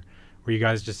summer where you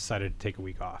guys just decided to take a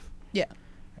week off. Yeah.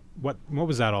 What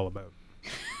was that all about?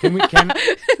 Can we talk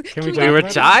We were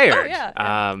about it? tired.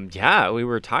 Oh, yeah. We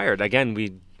were tired. Again,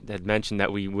 we had mentioned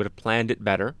that we would have planned it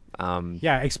better.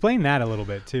 Explain that a little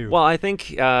bit too. Well, I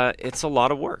think it's a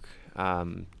lot of work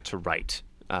to write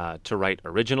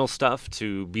original stuff,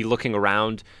 to be looking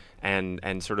around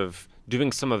and sort of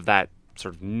doing some of that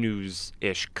sort of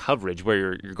news-ish coverage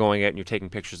where you're going out and you're taking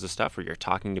pictures of stuff, or you're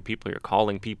talking to people, you're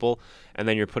calling people, and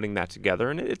then you're putting that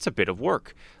together, and it's a bit of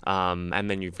work.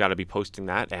 And then you've got to be posting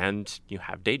that, and you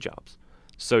have day jobs.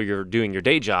 So you're doing your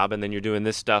day job, and then you're doing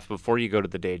this stuff before you go to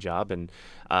the day job, and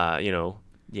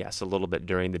yes, a little bit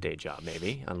during the day job,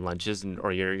 maybe on lunches,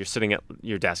 or you're sitting at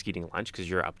your desk eating lunch because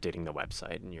you're updating the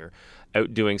website, and you're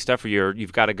out doing stuff, or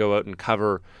you've got to go out and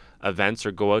cover events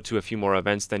or go out to a few more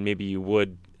events than maybe you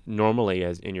would normally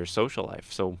as in your social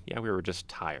life. So yeah, we were just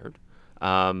tired.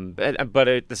 But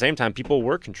at the same time, people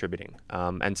were contributing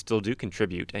and still do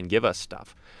contribute and give us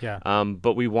stuff. Yeah.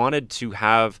 But we wanted to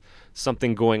have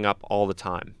something going up all the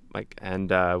time,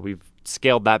 we've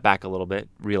scaled that back a little bit,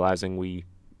 realizing we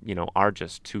are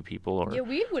just two people. Or Yeah,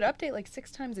 we would update like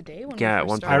 6 times a day when Yeah, we at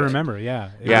one first point. I started. remember,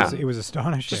 it was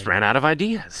astonishing. just ran out of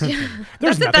ideas.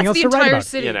 There's nothing else the to write entire about.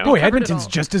 city. You know. Boy, We covered it Edmonton's all.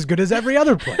 just as good as every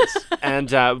other place.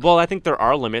 And I think there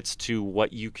are limits to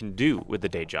what you can do with the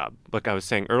day job. Like I was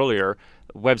saying earlier,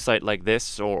 a website like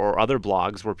this or other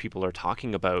blogs where people are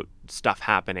talking about stuff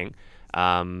happening,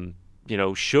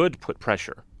 should put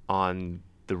pressure on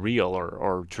the real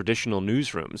or traditional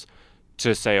newsrooms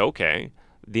to say, okay,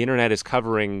 the internet is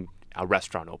covering a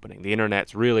restaurant opening. The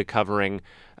internet's really covering,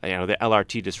 the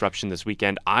LRT disruption this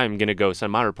weekend. I'm going to go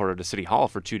send my reporter to City Hall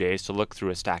for 2 days to look through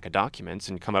a stack of documents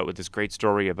and come out with this great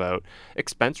story about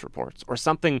expense reports or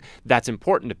something that's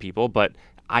important to people, but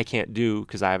I can't do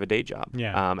because I have a day job.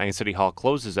 Yeah. And City Hall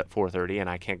closes at 4:30, and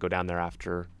I can't go down there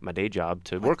after my day job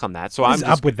to work on that. So What's I'm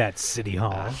just up with that City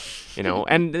Hall?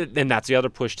 and that's the other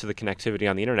push to the connectivity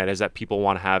on the internet, is that people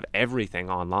want to have everything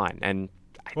online. And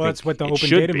Well, that's what the it open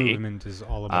should data be. movement is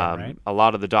all about, right? A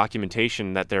lot of the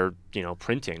documentation that they're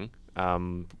printing,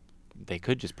 they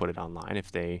could just put it online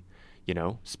if they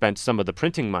spent some of the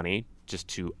printing money just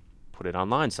to put it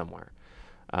online somewhere.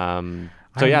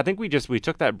 I think we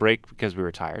took that break because we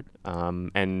were tired,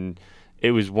 and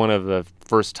it was one of the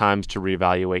first times to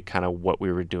reevaluate kind of what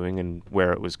we were doing and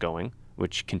where it was going,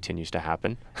 which continues to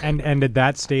happen. And at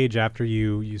that stage, after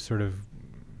you sort of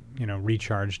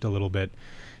recharged a little bit,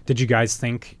 did you guys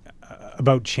think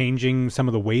about changing some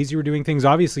of the ways you were doing things?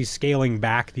 Obviously, scaling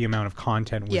back the amount of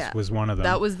content was one of them.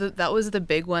 That was the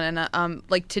big one. And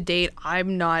like to date, I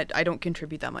don't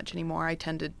contribute that much anymore. I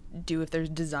tend to do, if there's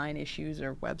design issues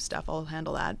or web stuff, I'll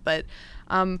handle that. But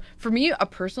for me, a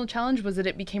personal challenge was that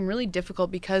it became really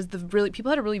difficult because people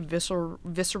had a really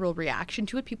visceral reaction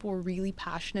to it. People were really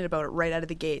passionate about it right out of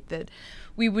the gate. That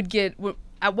we would get.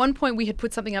 At one point, we had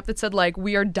put something up that said, like,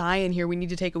 we are dying here, we need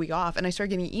to take a week off. And I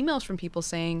started getting emails from people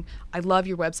saying, I love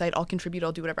your website, I'll contribute,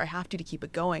 I'll do whatever I have to keep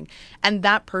it going. And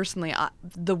that personally,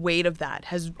 the weight of that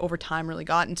has over time really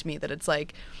gotten to me, that it's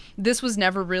like, this was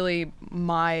never really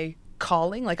my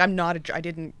calling. Like, I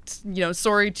didn't,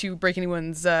 sorry to break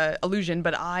anyone's illusion,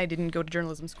 but I didn't go to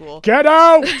journalism school. Get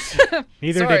out!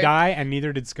 Neither Sorry. did I, and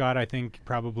neither did Scott, I think,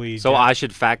 probably. So I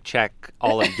should fact check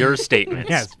all of your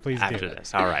statements. Yes, please do. after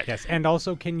this. All right. Yes, and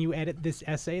also, can you edit this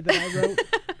essay that I wrote?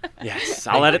 Yes,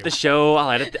 I'll edit the show.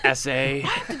 I'll edit the essay. I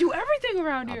have to do everything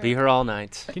around here. I'll be here all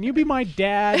night. Can you be my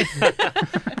dad?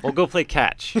 We'll go play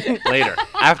catch later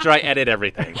after I edit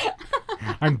everything.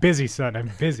 I'm busy, son.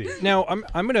 I'm busy. Now,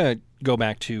 I'm going to go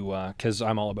back to, because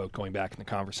I'm all about going back in the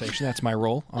conversation. That's my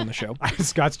role on the show.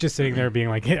 Scott's just sitting there being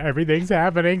like, everything's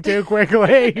happening too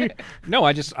quickly. No,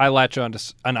 I latch on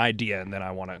to an idea and then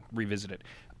I want to revisit it.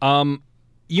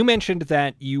 You mentioned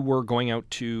that you were going out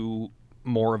to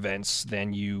more events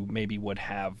than you maybe would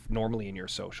have normally in your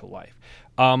social life.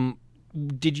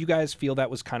 Did you guys feel that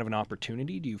was kind of an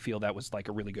opportunity? Do you feel that was like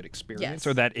a really good experience, Yes.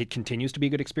 or that it continues to be a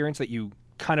good experience, that you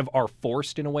kind of are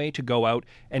forced in a way to go out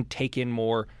and take in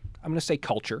more, I'm going to say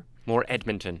culture, More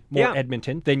Edmonton. more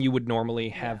Edmonton than you would normally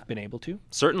have been able to?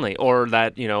 Certainly. Or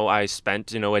that, I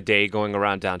spent, a day going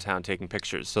around downtown taking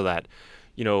pictures so that,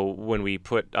 when we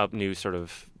put up new sort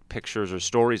of pictures or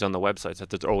stories on the websites, that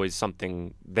there's always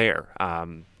something there.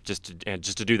 Just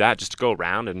to do that, just to go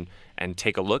around and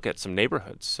take a look at some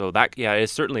neighborhoods. So that, it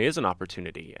certainly is an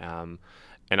opportunity. And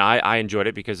I enjoyed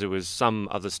it because it was some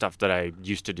of the stuff that I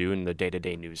used to do in the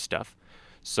day-to-day news stuff.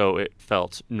 So it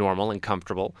felt normal and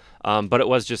comfortable. But it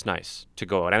was just nice to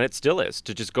go out, and it still is,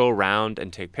 to just go around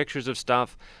and take pictures of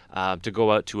stuff, to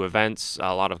go out to events,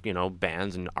 a lot of,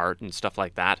 bands and art and stuff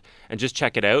like that, and just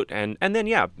check it out. And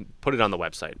then, put it on the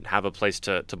website and have a place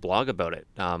to blog about it,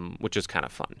 which is kind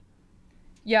of fun.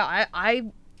 Yeah,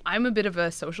 I'm a bit of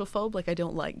a social phobe. Like, I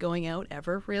don't like going out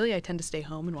ever, really. I tend to stay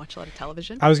home and watch a lot of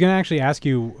television. I was going to actually ask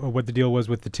you what the deal was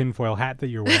with the tinfoil hat that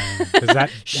you're wearing. Does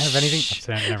that have anything?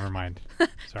 Never mind.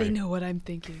 Sorry. They know what I'm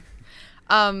thinking.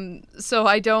 So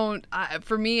I don't.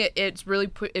 For me, it's really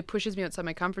it pushes me outside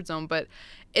my comfort zone. But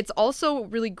it's also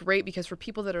really great because for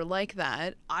people that are like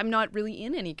that, I'm not really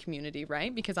in any community,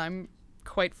 right? Because I'm,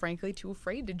 quite frankly, too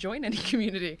afraid to join any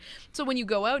community. So when you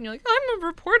go out and you're like, I'm a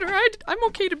reporter, I'm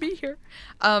okay to be here,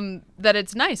 that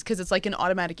it's nice because it's like an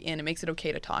automatic in. It makes it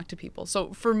okay to talk to people.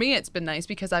 So for me, it's been nice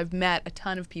because I've met a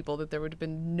ton of people that there would have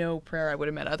been no prayer I would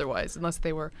have met otherwise, unless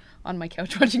they were on my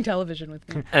couch watching television with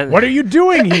me. And What are you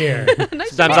doing here?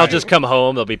 sometimes I'll just come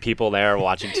home. There'll be people there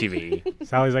watching TV.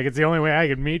 Sally's like, it's the only way I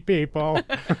can meet people.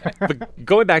 But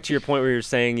going back to your point where you're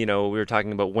saying, we were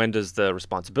talking about when does the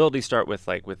responsibility start with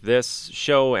this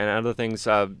show and other things,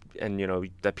 and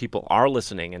that people are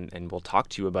listening and will talk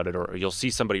to you about it, or you'll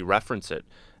see somebody reference it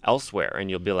elsewhere,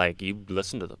 and you'll be like, you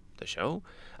listen to the show,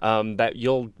 that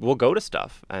we'll go to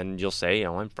stuff and you'll say,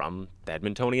 I'm from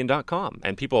theedmontonian.com,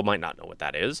 and people might not know what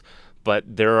that is, but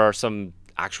there are some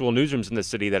actual newsrooms in the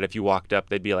city that if you walked up,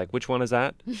 they'd be like, which one is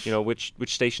that? Which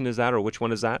station is that, or which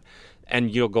one is that?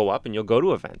 And you'll go up and you'll go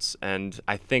to events, and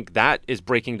I think that is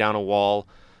breaking down a wall,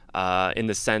 in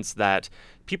the sense that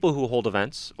people who hold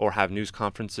events or have news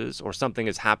conferences or something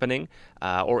is happening,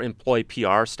 or employ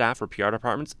PR staff or PR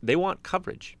departments, they want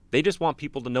coverage. They just want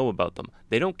people to know about them.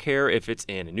 They don't care if it's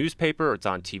in a newspaper, or it's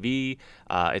on TV,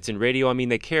 it's in radio. I mean,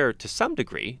 they care to some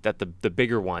degree that the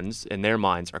bigger ones in their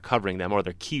minds are covering them, or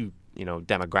their key,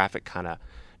 demographic kind of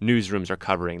newsrooms are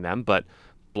covering them. But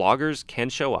bloggers can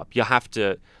show up. You have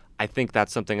to. I think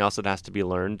that's something else that has to be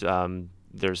learned.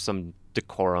 There's some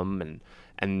decorum and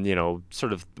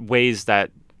sort of ways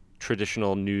that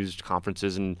traditional news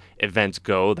conferences and events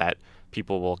go that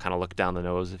people will kind of look down the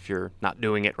nose if you're not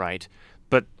doing it right.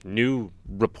 But new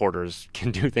reporters can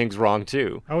do things wrong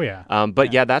too. Oh, yeah.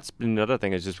 But that's another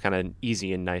thing, is just kind of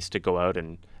easy and nice to go out,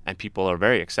 and people are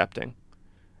very accepting.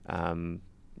 And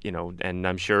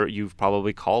I'm sure you've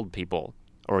probably called people,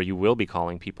 or you will be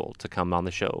calling people to come on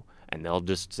the show, and they'll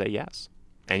just say yes.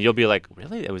 And you'll be like,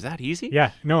 really? It was that easy?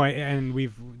 Yeah, no,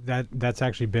 that's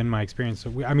actually been my experience. So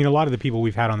a lot of the people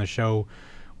we've had on the show,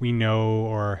 we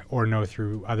know or know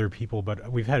through other people, but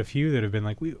we've had a few that have been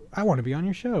like, I want to be on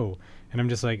your show, and I'm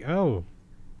just like, oh,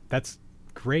 that's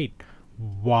great.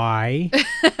 Why?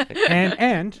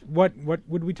 and what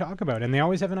would we talk about? And they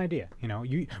always have an idea.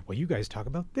 You guys talk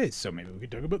about this, so maybe we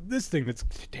could talk about this thing that's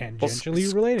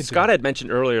tangentially related. Scott to had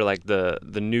mentioned earlier, like the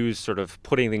news sort of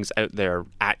putting things out there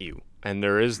at you. And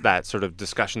there is that sort of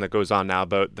discussion that goes on now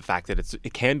about the fact that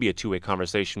it can be a two-way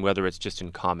conversation, whether it's just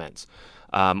in comments.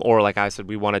 Or like I said,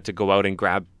 we wanted to go out and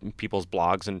grab people's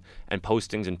blogs and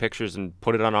postings and pictures and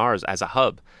put it on ours as a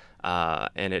hub.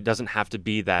 And it doesn't have to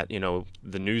be that,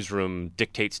 the newsroom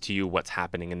dictates to you what's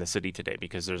happening in the city today,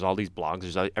 because there's all these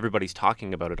blogs, everybody's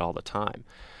talking about it all the time.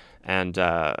 And,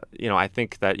 I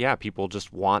think that, people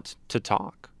just want to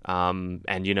talk. And,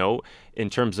 in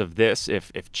terms of this,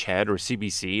 if CHED or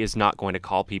CBC is not going to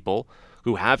call people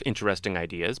who have interesting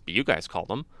ideas, but you guys call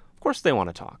them, of course they want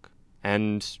to talk.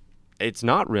 And it's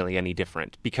not really any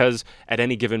different, because at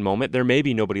any given moment, there may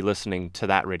be nobody listening to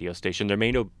that radio station. There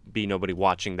may be nobody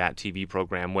watching that TV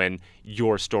program when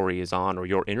your story is on or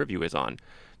your interview is on.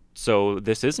 So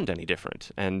this isn't any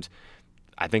different. And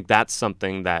I think that's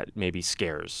something that maybe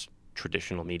scares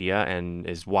traditional media, and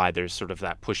is why there's sort of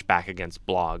that pushback against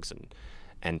blogs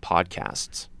and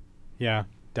podcasts. Yeah,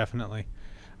 definitely.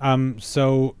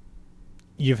 So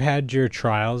you've had your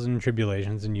trials and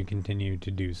tribulations, and you continue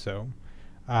to do so.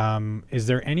 Is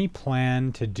there any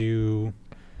plan to do,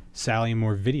 Sally,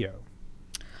 more video?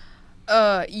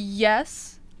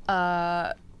 Yes.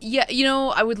 Yeah,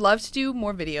 I would love to do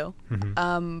more video.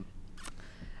 Mm-hmm.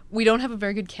 we don't have a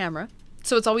very good camera.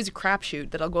 So it's always a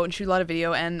crapshoot that I'll go out and shoot a lot of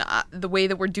video, and the way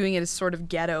that we're doing it is sort of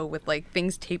ghetto with like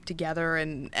things taped together,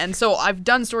 and so I've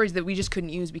done stories that we just couldn't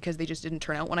use because they just didn't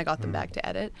turn out when I got them back to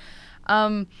edit.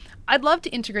 I'd love to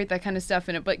integrate that kind of stuff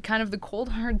in it, but kind of the cold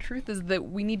hard truth is that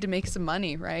we need to make some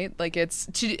money, right? Like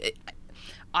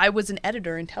I was an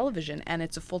editor in television, and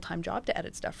it's a full-time job to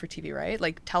edit stuff for TV, right?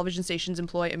 Like television stations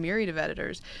employ a myriad of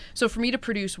editors. So for me to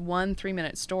produce 1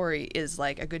 3-minute story is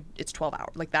like it's 12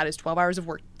 hours. Like that is 12 hours of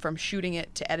work from shooting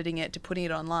it to editing it to putting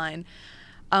it online.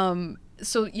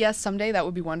 So yes, someday that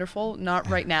would be wonderful. Not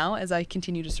right now as I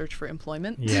continue to search for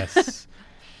employment. Yes.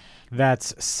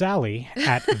 That's Sally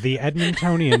at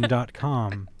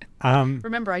theedmontonian.com.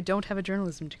 Remember, I don't have a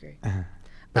journalism degree.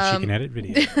 But she can edit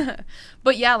video.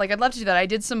 But yeah, like I'd love to do that. I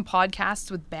did some podcasts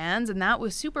with bands, and that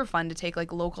was super fun to take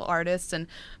like local artists and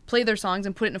play their songs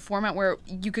and put it in a format where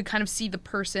you could kind of see the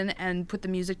person and put the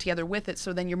music together with it.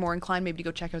 So then you're more inclined maybe to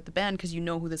go check out the band because you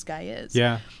know who this guy is.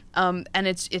 Yeah. And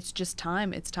it's just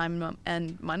time. It's time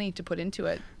and money to put into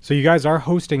it. So you guys are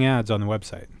hosting ads on the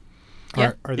website.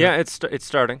 Yeah. Yeah, it's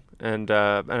starting, and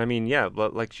I mean, yeah,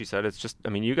 like she said, it's just, I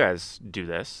mean, you guys do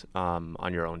this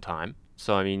on your own time.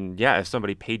 So, I mean, yeah, if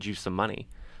somebody paid you some money,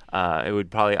 it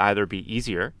would probably either be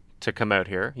easier to come out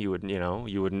here. You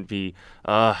wouldn't be,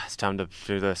 it's time to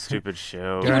do the stupid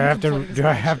show. Do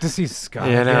I have to see Scott?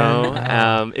 You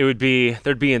know, it would be,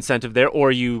 there'd be incentive there,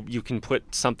 or you can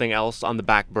put something else on the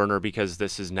back burner because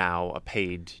this is now a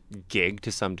paid gig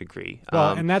to some degree.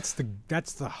 Well, and that's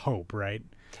the hope, right?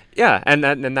 Yeah, and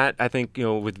that I think, you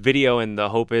know, with video, and the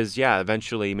hope is, yeah,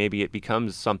 eventually maybe it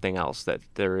becomes something else, that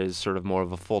there is sort of more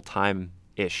of a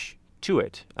full-time-ish to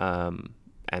it,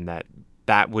 and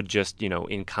that would just, you know,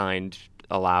 in kind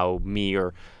allow me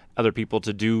or other people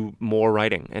to do more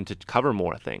writing and to cover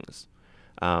more things,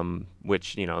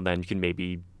 which, you know, then you can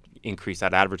maybe increase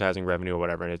that advertising revenue or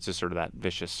whatever, and it's just sort of that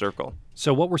vicious circle.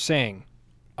 So what we're saying,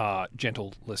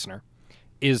 gentle listener,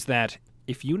 is that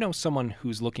if you know someone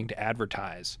who's looking to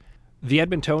advertise, the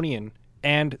Edmontonian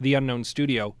and the Unknown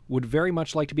Studio would very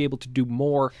much like to be able to do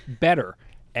more better.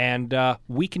 And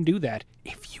we can do that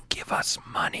if you give us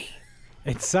money.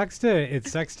 It sucks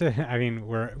to I mean,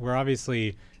 we're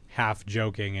obviously half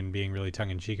joking and being really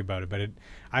tongue-in-cheek about it, but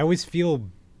I always feel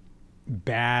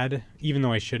bad, even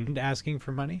though I shouldn't, asking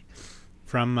for money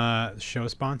from show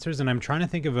sponsors. And I'm trying to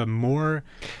think of a more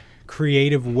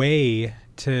creative way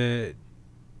to...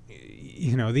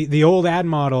 You know, the old ad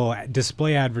model,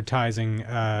 display advertising,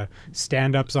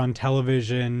 stand-ups on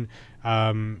television,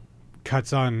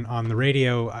 cuts on the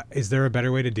radio. Is there a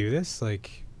better way to do this?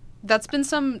 Like, that's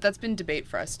been debate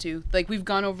for us too. Like, we've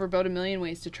gone over about 1 million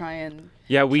ways to try and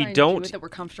we don't do it that we're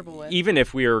comfortable with. Even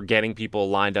if we are getting people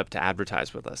lined up to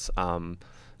advertise with us,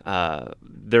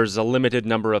 there's a limited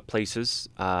number of places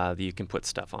that you can put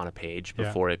stuff on a page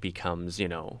before it becomes, you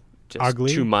know, just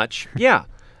ugly? Too much. Yeah.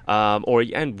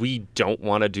 And we don't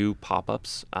want to do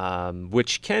pop-ups,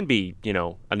 which can be, you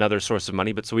know, another source of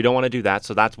money. But so we don't want to do that.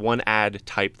 So that's one ad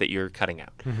type that you're cutting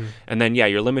out. Mm-hmm. And then, yeah,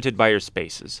 you're limited by your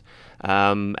spaces.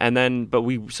 But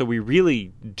we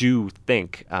really do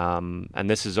think, and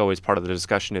this is always part of the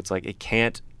discussion, it's like, it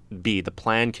can't be, the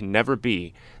plan can never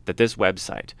be that this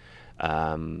website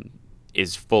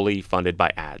is fully funded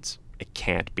by ads. It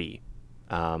can't be,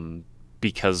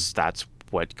 because that's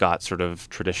what got sort of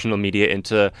traditional media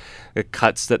into the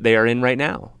cuts that they are in right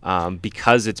now,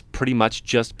 because it's pretty much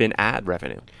just been ad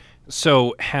revenue.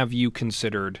 So have you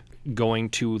considered going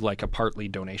to like a partly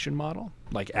donation model,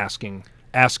 like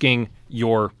asking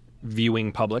your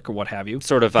viewing public or what have you,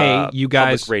 sort of, hey, you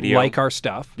guys radio. Like our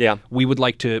stuff, we would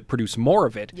like to produce more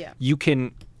of it. You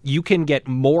can get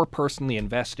more personally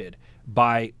invested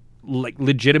by like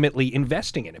legitimately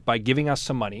investing in it, by giving us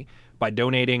some money, by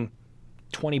donating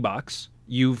 $20.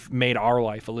 You've made our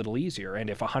life a little easier. And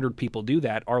if 100 people do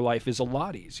that, our life is a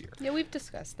lot easier. Yeah, we've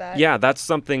discussed that. Yeah, that's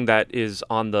something that is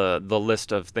on the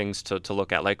list of things to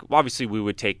look at. Like, obviously, we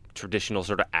would take traditional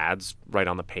sort of ads right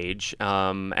on the page,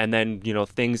 and then, you know,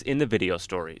 things in the video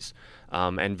stories,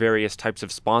 and various types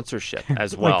of sponsorship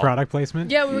as well. Like product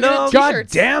placement? Yeah, we were gonna God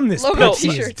t-shirts. damn, this Logo Pepsi is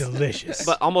t-shirts. delicious.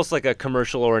 But almost like a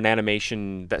commercial or an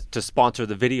animation to sponsor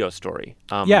the video story.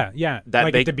 Yeah. That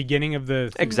like at the beginning of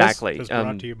the... Exactly. This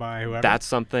brought to you by whoever. That's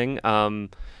something.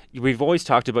 We've always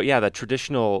talked about, that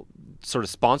traditional sort of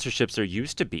sponsorships there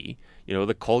used to be, you know,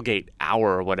 the Colgate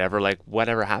hour or whatever, like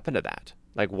whatever happened to that?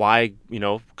 Like, why, you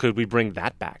know, could we bring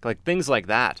that back? Like things like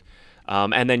that.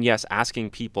 And then, yes,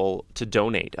 asking people to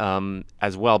donate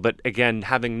as well. But again,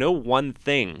 having no one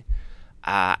thing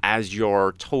as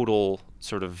your total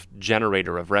sort of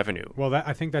generator of revenue. Well,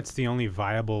 I think that's the only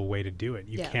viable way to do it.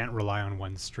 You Yeah. can't rely on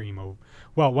one stream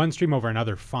one stream over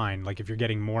another, fine. Like if you're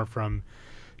getting more from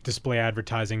display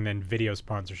advertising than video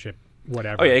sponsorship,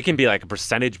 whatever. Oh yeah, it can be like a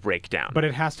percentage breakdown. But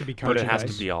it has to be but it has to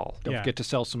customized. be all. Don't Yeah. forget to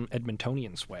sell some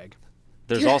Edmontonian swag.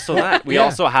 There's also that. We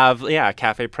also have a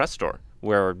cafe press store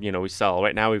where we sell.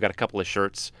 Right now we've got a couple of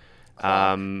shirts,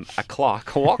 a wall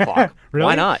clock. Really?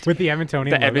 Why not? With the Edmontonian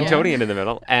The logo? Edmontonian in the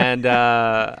middle, and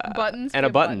Buttons. and we a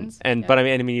have button. buttons. And Yeah. but I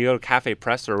mean, you go to Cafe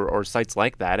Press or sites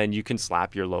like that, and you can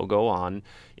slap your logo on,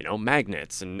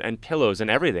 magnets and pillows and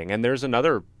everything. And there's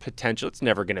another potential. It's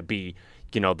never going to be,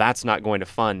 that's not going to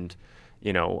fund,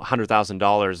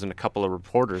 $100,000 and a couple of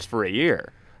reporters for a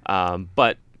year.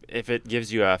 But if it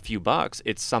gives you a few bucks,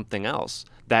 it's something else.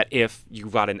 That if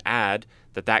you've got an ad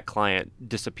that client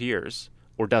disappears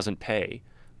or doesn't pay,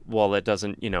 well, it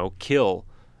doesn't, kill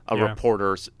a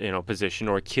reporter's, position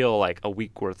or kill like a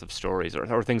week worth of stories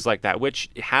or things like that, which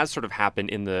has sort of happened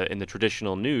in the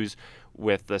traditional news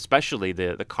with especially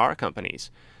the car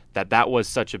companies, that was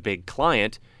such a big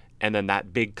client, and then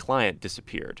that big client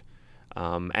disappeared.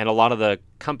 And a lot of the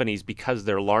companies, because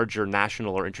they're larger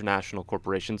national or international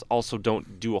corporations, also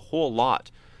don't do a whole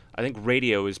lot. I think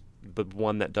radio is the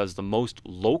one that does the most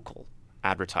local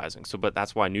advertising. But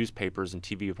that's why newspapers and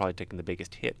TV are probably taking the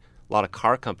biggest hit. A lot of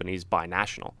car companies buy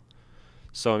national.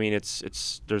 So I mean,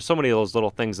 it's there's so many of those little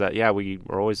things that we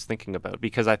are always thinking about,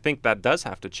 because I think that does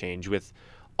have to change with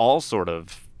all sort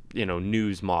of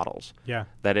news models. Yeah.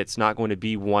 That it's not going to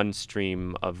be one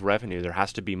stream of revenue. There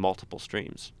has to be multiple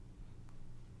streams.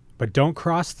 But don't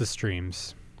cross the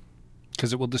streams.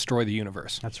 Because it will destroy the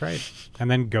universe. That's right. And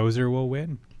then Gozer will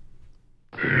win.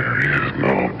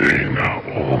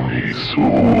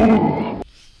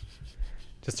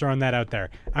 Just throwing that out there.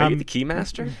 Are you the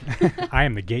keymaster? I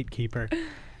am the gatekeeper.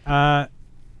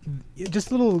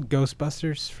 Just a little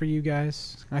Ghostbusters for you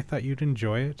guys. I thought you'd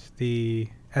enjoy it. The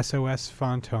SOS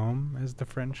Fantôme, as the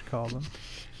French call them.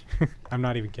 I'm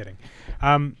not even kidding.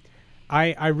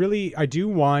 I do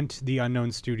want the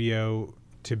Unknown Studio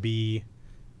to be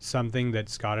something that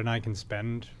Scott and I can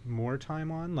spend more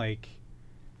time on, like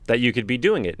that you could be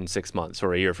doing it in 6 months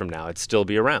or a year from now. It'd still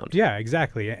be around. Yeah,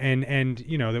 exactly. And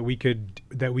that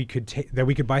we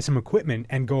could buy some equipment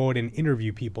and go out and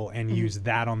interview people and use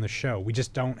that on the show. We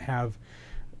just don't have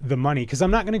the money, because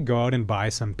I'm not going to go out and buy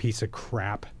some piece of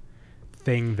crap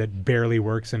thing that barely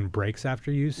works and breaks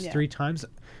after use 3 times.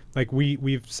 Like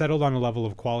we've settled on a level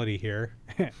of quality here.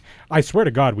 I swear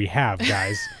to God, we have,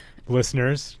 guys,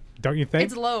 listeners. Don't you think?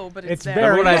 It's low, but it's there. very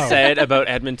Remember what low. I said about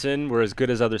Edmonton? We're as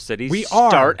good as other cities. We are.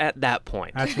 Start at that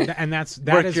point. That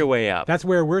Work is your way up. That's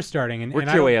where we're starting. And Work I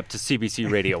your don't- way up to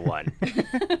CBC Radio 1.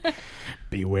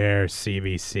 Beware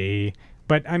CBC.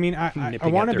 But I mean, I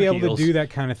Nipping want at to be their able heels. to do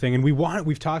that kind of thing, and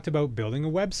we've talked about building a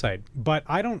website, but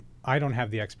I don't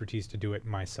have the expertise to do it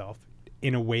myself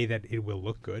in a way that it will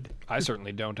look good. I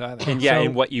certainly don't either. And So-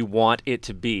 and what you want it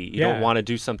to be. You Yeah. don't want to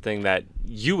do something that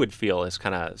you would feel is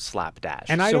kind of slapdash.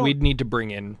 And I So don't- we'd need to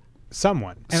bring in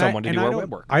Someone Someone to do I our don't-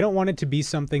 web work. I don't want it to be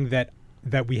something that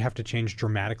we have to change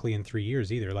dramatically in 3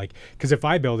 years either. Like, because if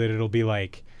I build it, it'll be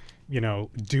like,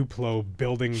 Duplo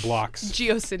building blocks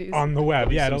GeoCities. on the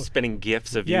web. Yeah, some it'll, spinning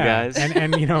gifs of yeah, you guys. and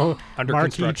Under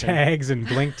marquee construction. tags and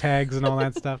blink tags and all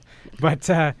that stuff. But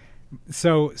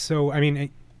so I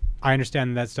mean, I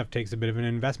understand that stuff takes a bit of an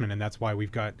investment, and that's why we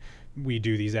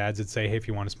do these ads that say, hey, if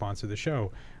you want to sponsor the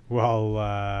show,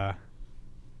 well,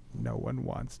 no one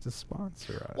wants to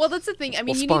sponsor us. Well, that's the thing. I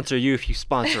mean, We'll you sponsor you if you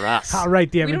sponsor us. All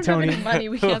right, the need. We don't have any Edmontonian. money.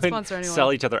 We can't sponsor anyone.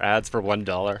 Sell each other ads for $1.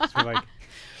 We're like,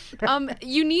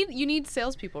 You need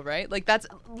salespeople, right? Like that's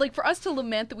like for us to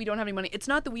lament that we don't have any money. It's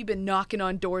not that we've been knocking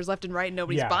on doors left and right and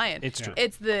nobody's Yeah, buying. it's true.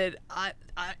 It's that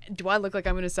do I look like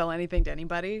I'm going to sell anything to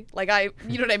anybody? Like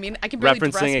you know what I mean? I can barely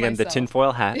dress Referencing again the myself.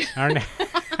 tinfoil hat.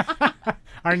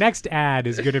 Our next ad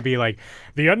is going to be like,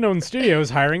 the Unknown Studio is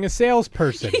hiring a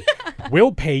salesperson.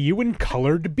 We'll pay you in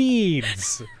colored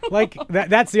beads. Like,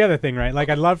 that's the other thing, right? Like,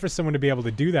 I'd love for someone to be able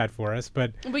to do that for us,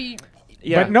 but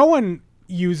Yeah. but no one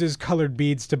uses colored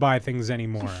beads to buy things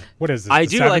anymore. What is this? I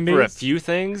the do like for a 70s? few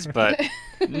things, but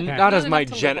not as my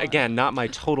enough to live on. again, not my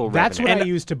total That's revenue. what I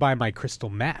use to buy my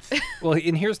crystal meth. Well,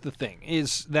 and here's the thing: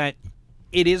 is that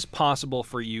it is possible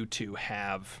for you to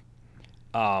have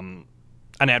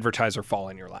an advertiser fall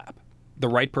in your lap. The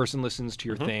right person listens to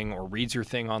your thing or reads your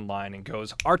thing online and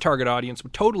goes, "Our target audience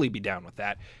would totally be down with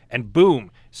that," and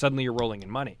boom, suddenly you're rolling in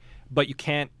money. But you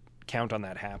can't count on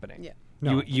that happening. Yeah.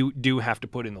 No. You do have to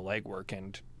put in the legwork,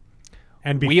 and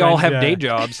And we all have befriend, day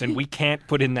jobs, and we can't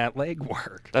put in that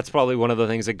legwork. That's probably one of the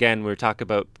things, again, we were talking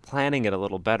about planning it a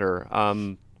little better.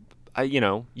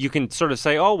 you can sort of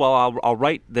say, oh, well, I'll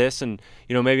write this, and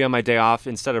maybe on my day off,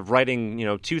 instead of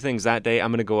writing 2 things that day,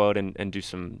 I'm going to go out and do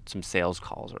some sales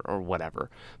calls or whatever.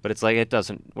 But it's like it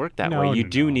doesn't work that way. You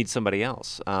do need somebody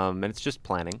else, and it's just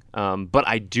planning. But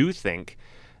I do think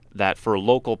that for a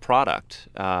local product,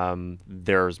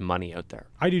 there's money out there.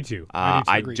 I do too.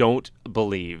 I don't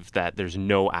believe that there's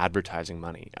no advertising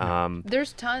money.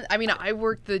 There's tons. I mean,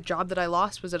 the job that I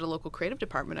lost was at a local creative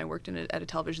department. I worked at a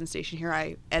television station here.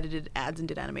 I edited ads and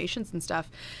did animations and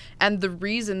stuff. And the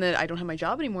reason that I don't have my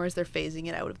job anymore is they're phasing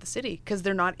it out of the city because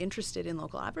they're not interested in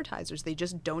local advertisers. They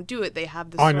just don't do it. They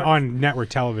have this on network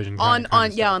television.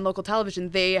 On local television,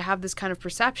 they have this kind of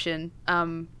perception.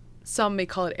 Some may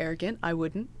call it arrogant. I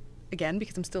wouldn't. Again,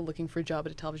 because I'm still looking for a job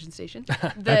at a television station.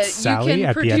 That's Sally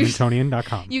at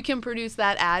theedmontonian.com. You can produce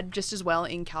that ad just as well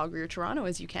in Calgary or Toronto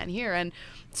as you can here. And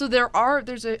so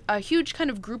there's a huge kind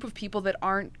of group of people that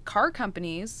aren't car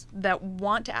companies that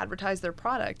want to advertise their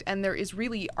product. And there is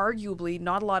really arguably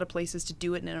not a lot of places to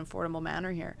do it in an affordable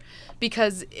manner here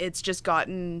because it's just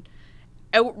gotten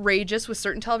outrageous with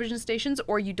certain television stations,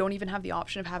 or you don't even have the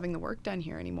option of having the work done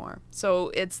here anymore.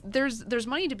 So there's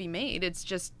money to be made. It's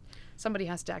just somebody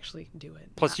has to actually do it.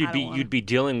 Plus, you'd be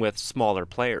dealing with smaller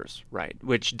players, right?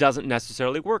 Which doesn't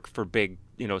necessarily work for big,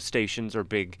 stations or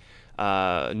big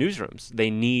newsrooms. They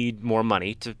need more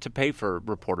money to pay for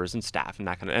reporters and staff and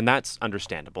that kind of, and that's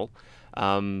understandable.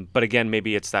 But again,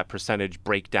 maybe it's that percentage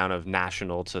breakdown of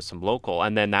national to some local,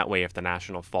 and then that way, if the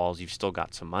national falls, you've still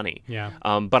got some money. Yeah.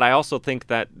 But I also think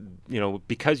that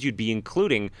because you'd be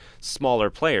including smaller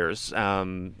players,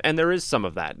 and there is some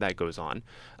of that goes on.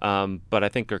 But I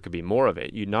think there could be more of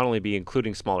it. You'd not only be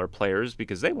including smaller players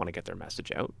because they want to get their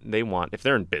message out. If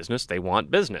they're in business, they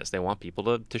want business. They want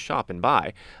people to shop and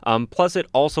buy. Plus, it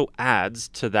also adds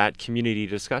to that community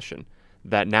discussion.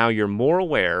 That now you're more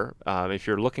aware, if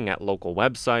you're looking at local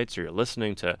websites or you're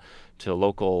listening to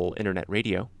local internet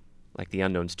radio, like the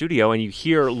Unknown Studio, and you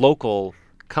hear local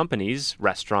companies,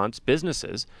 restaurants,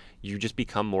 businesses, you just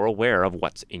become more aware of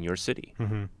what's in your city.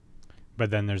 Mm-hmm.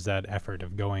 But then there's that effort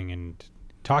of going and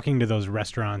talking to those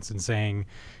restaurants and saying,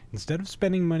 instead of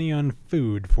spending money on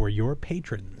food for your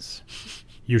patrons,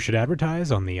 you should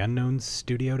advertise on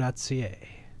theunknownstudio.ca.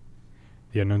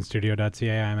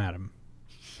 Theunknownstudio.ca, I'm Adam.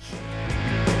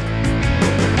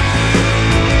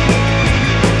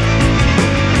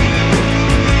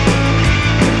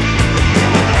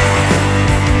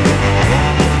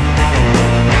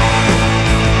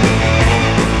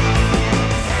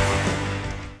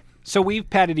 So we've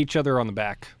patted each other on the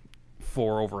back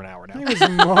for over an hour now. It was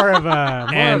more of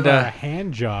a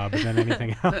hand job than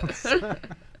anything else.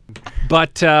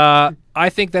 But I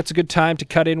think that's a good time to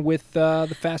cut in with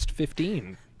the Fast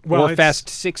 15. Or Fast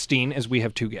 16, as we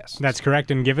have 2 guests. That's correct.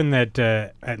 And given that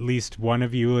at least one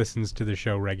of you listens to the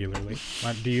show regularly.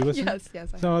 Do you listen? Yes.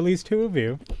 So at least 2 of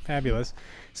you. Fabulous.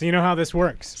 So you know how this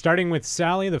works. Starting with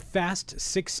Sally, the Fast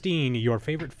 16, your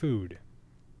favorite food.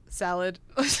 Salad.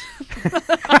 That's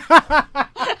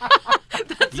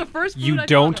the first food You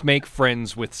don't make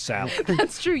friends with salad.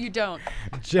 That's true, you don't.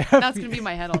 Jeff, that's going to be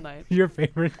my head all night. Your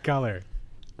favorite color?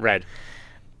 Red.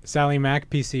 Sally, Mac,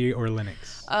 PC, or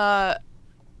Linux?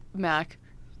 Mac.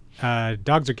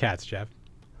 Dogs or cats, Jeff?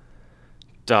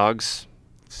 Dogs.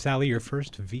 Sally, your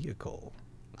first vehicle?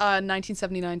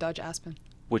 1979 Dodge Aspen.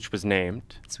 Which was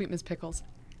named? Sweet Miss Pickles.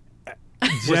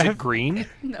 Was it green?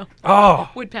 No. Oh.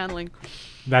 Wood paneling.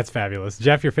 That's fabulous.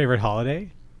 Jeff, your favorite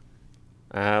holiday?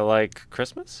 Like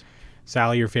Christmas.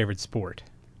 Sally, your favorite sport?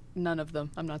 None of them.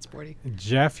 I'm not sporty.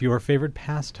 Jeff, your favorite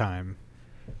pastime?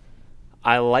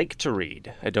 I like to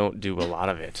read. I don't do a lot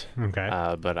of it.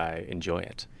 Okay. But I enjoy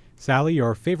it. Sally,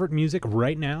 your favorite music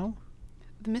right now?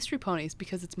 The Mystery Ponies,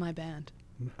 because it's my band.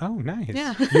 Oh, nice.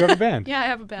 Yeah. You have a band? Yeah, I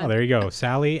have a band. Oh, there you go.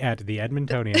 Sally at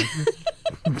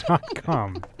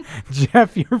theedmontonian.com.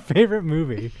 Jeff, your favorite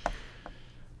movie?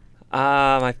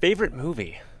 My favorite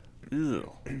movie?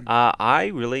 Ooh. I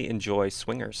really enjoy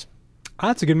Swingers. Oh,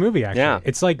 that's a good movie, actually. Yeah.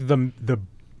 It's like the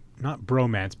not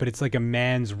bromance, but it's like a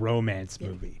man's romance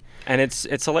movie. And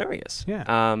it's hilarious. Yeah.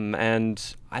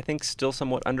 And I think still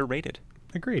somewhat underrated.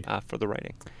 Agreed. For the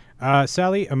writing.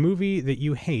 Sally, a movie that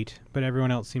you hate, but everyone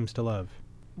else seems to love.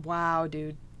 Wow,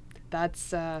 dude.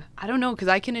 That's, I don't know, because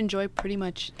I can enjoy pretty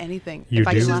much anything. You if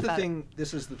I do? can This laugh is at it.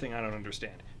 this is the thing I don't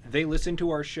understand. They listen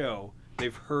to our show.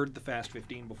 They've heard the Fast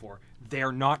 15 before.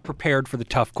 They're not prepared for the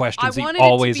tough questions I he wanted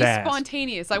always it to be asks.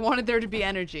 spontaneous. I wanted there to be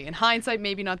energy. In hindsight,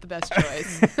 maybe not the best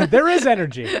choice. There is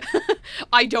energy.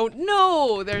 I don't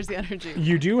know. There's the energy.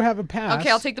 You do have a pass. Okay,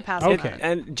 I'll take the pass on Okay. that.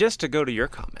 And just to go to your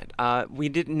comment, we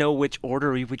didn't know which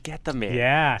order we would get them in.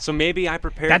 Yeah. So maybe I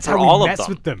prepared That's for how all we of mess them.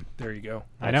 with them. There you go.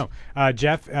 I know.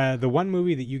 Jeff, the one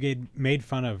movie that you made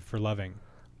fun of for loving.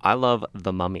 I love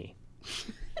The Mummy.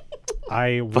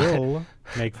 I will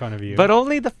make fun of you. But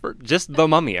only just The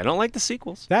Mummy. I don't like the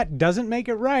sequels. that doesn't make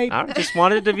it right. I just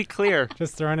wanted to be clear.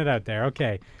 Just throwing it out there.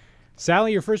 Okay.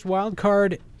 Sally, your first wild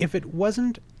card. If it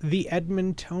wasn't the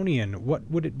Edmontonian, what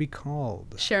would it be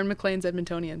called? Sharon McLean's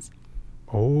Edmontonians.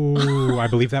 Oh, I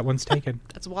believe that one's taken.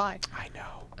 That's why. I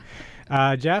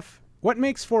know. Jeff, what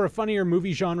makes for a funnier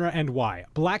movie genre and why?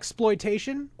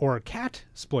 Blaxploitation or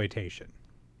cat-sploitation?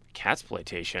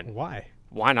 Catsploitation. Why?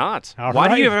 Why not? All Why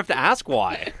do you right. ever have to ask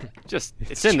why? Just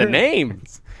it's in the true. name.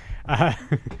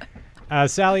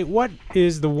 Sally, what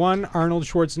is the one Arnold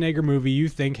Schwarzenegger movie you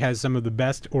think has some of the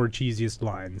best or cheesiest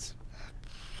lines?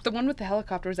 The one with the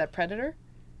helicopter, is that Predator?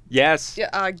 Yes.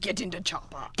 Yeah, get into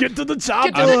chopper. Get to the top.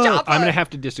 Get to the chopper. I'm going to have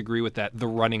to disagree with that. The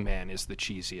Running Man is the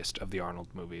cheesiest of the Arnold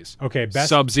movies. Okay, best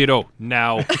Sub-Zero,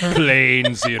 now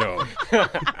Plain Zero.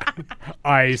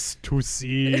 ice to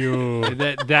see you.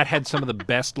 That had some of the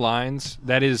best lines.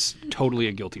 That is totally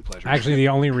a guilty pleasure. Actually, the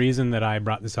only reason that I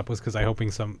brought this up was because I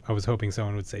was hoping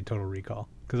someone would say Total Recall,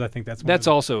 because I think that's one of the-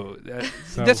 also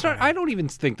that's not. I don't even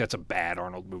think that's a bad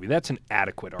Arnold movie. That's an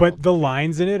adequate Arnold. But the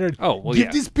lines in it are. Oh, well, give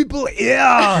yeah. these people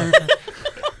air.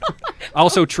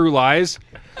 Also, True Lies.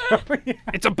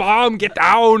 It's a bomb. Get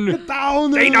down. Down.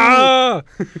 Dana.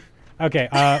 Okay.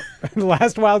 The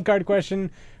last wild card question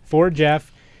for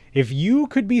Jeff: if you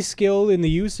could be skilled in the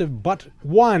use of but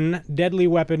one deadly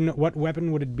weapon, what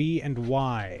weapon would it be and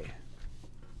why?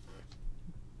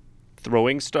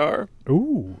 Throwing star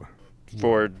Ooh.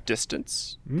 for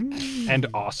distance. And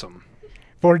awesome.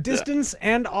 For distance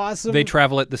and awesome. They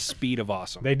travel at the speed of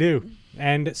awesome. They do.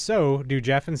 And so do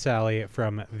Jeff and Sally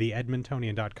from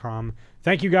theedmontonian.com.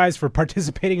 Thank you guys for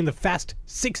participating in the Fast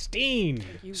 16.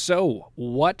 So,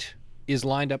 what is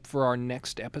lined up for our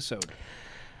next episode?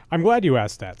 I'm glad you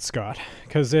asked that, Scott,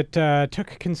 because it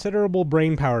took considerable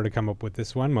brain power to come up with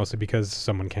this one, mostly because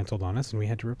someone canceled on us and we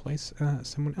had to replace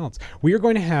someone else. We are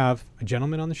going to have a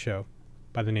gentleman on the show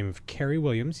by the name of Kerry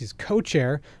Williams. He's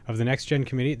co-chair of the Next Gen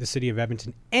Committee at the City of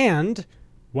Edmonton and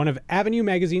one of Avenue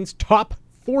Magazine's top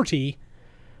 40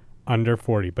 under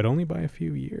 40, but only by a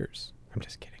few years. I'm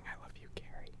just kidding. I love you,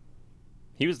 Kerry.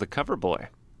 He was the cover boy.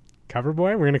 Cover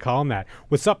boy? We're going to call him that.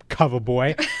 What's up, cover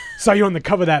boy? Saw you on the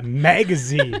cover of that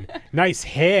magazine. Nice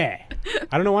hair.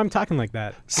 I don't know why I'm talking like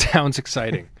that. Sounds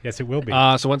exciting. Yes, it will be.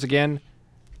 So once again,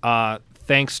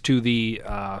 thanks to the,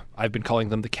 I've been calling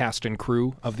them the cast and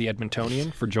crew of the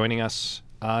Edmontonian for joining us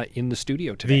in the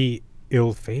studio today. The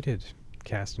ill-fated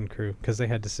cast and crew, because they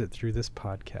had to sit through this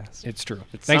podcast. It's true.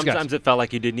 Thanks, Sometimes guys. it felt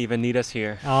like you didn't even need us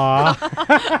here.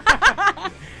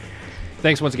 Aw.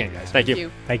 Thanks once again, guys. Thank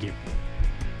you. Thank you.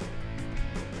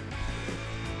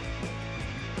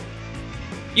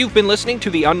 You've been listening to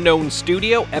The Unknown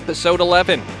Studio, Episode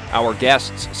 11. Our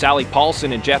guests, Sally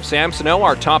Paulson and Jeff Samsonow.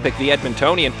 Our topic, The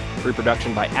Edmontonian.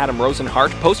 Reproduction by Adam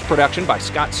Rosenhart. Post-production by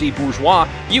Scott C. Bourgeois.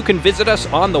 You can visit us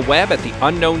on the web at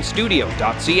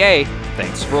theunknownstudio.ca.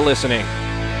 Thanks for listening.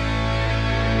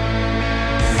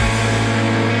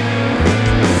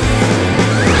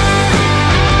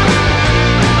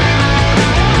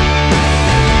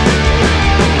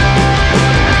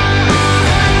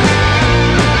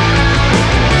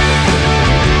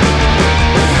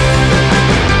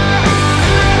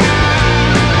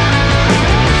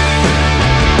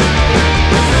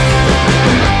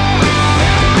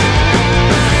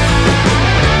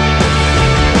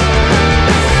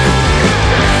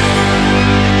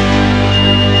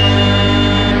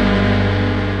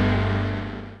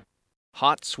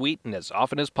 Hot, sweet, and as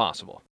often as possible.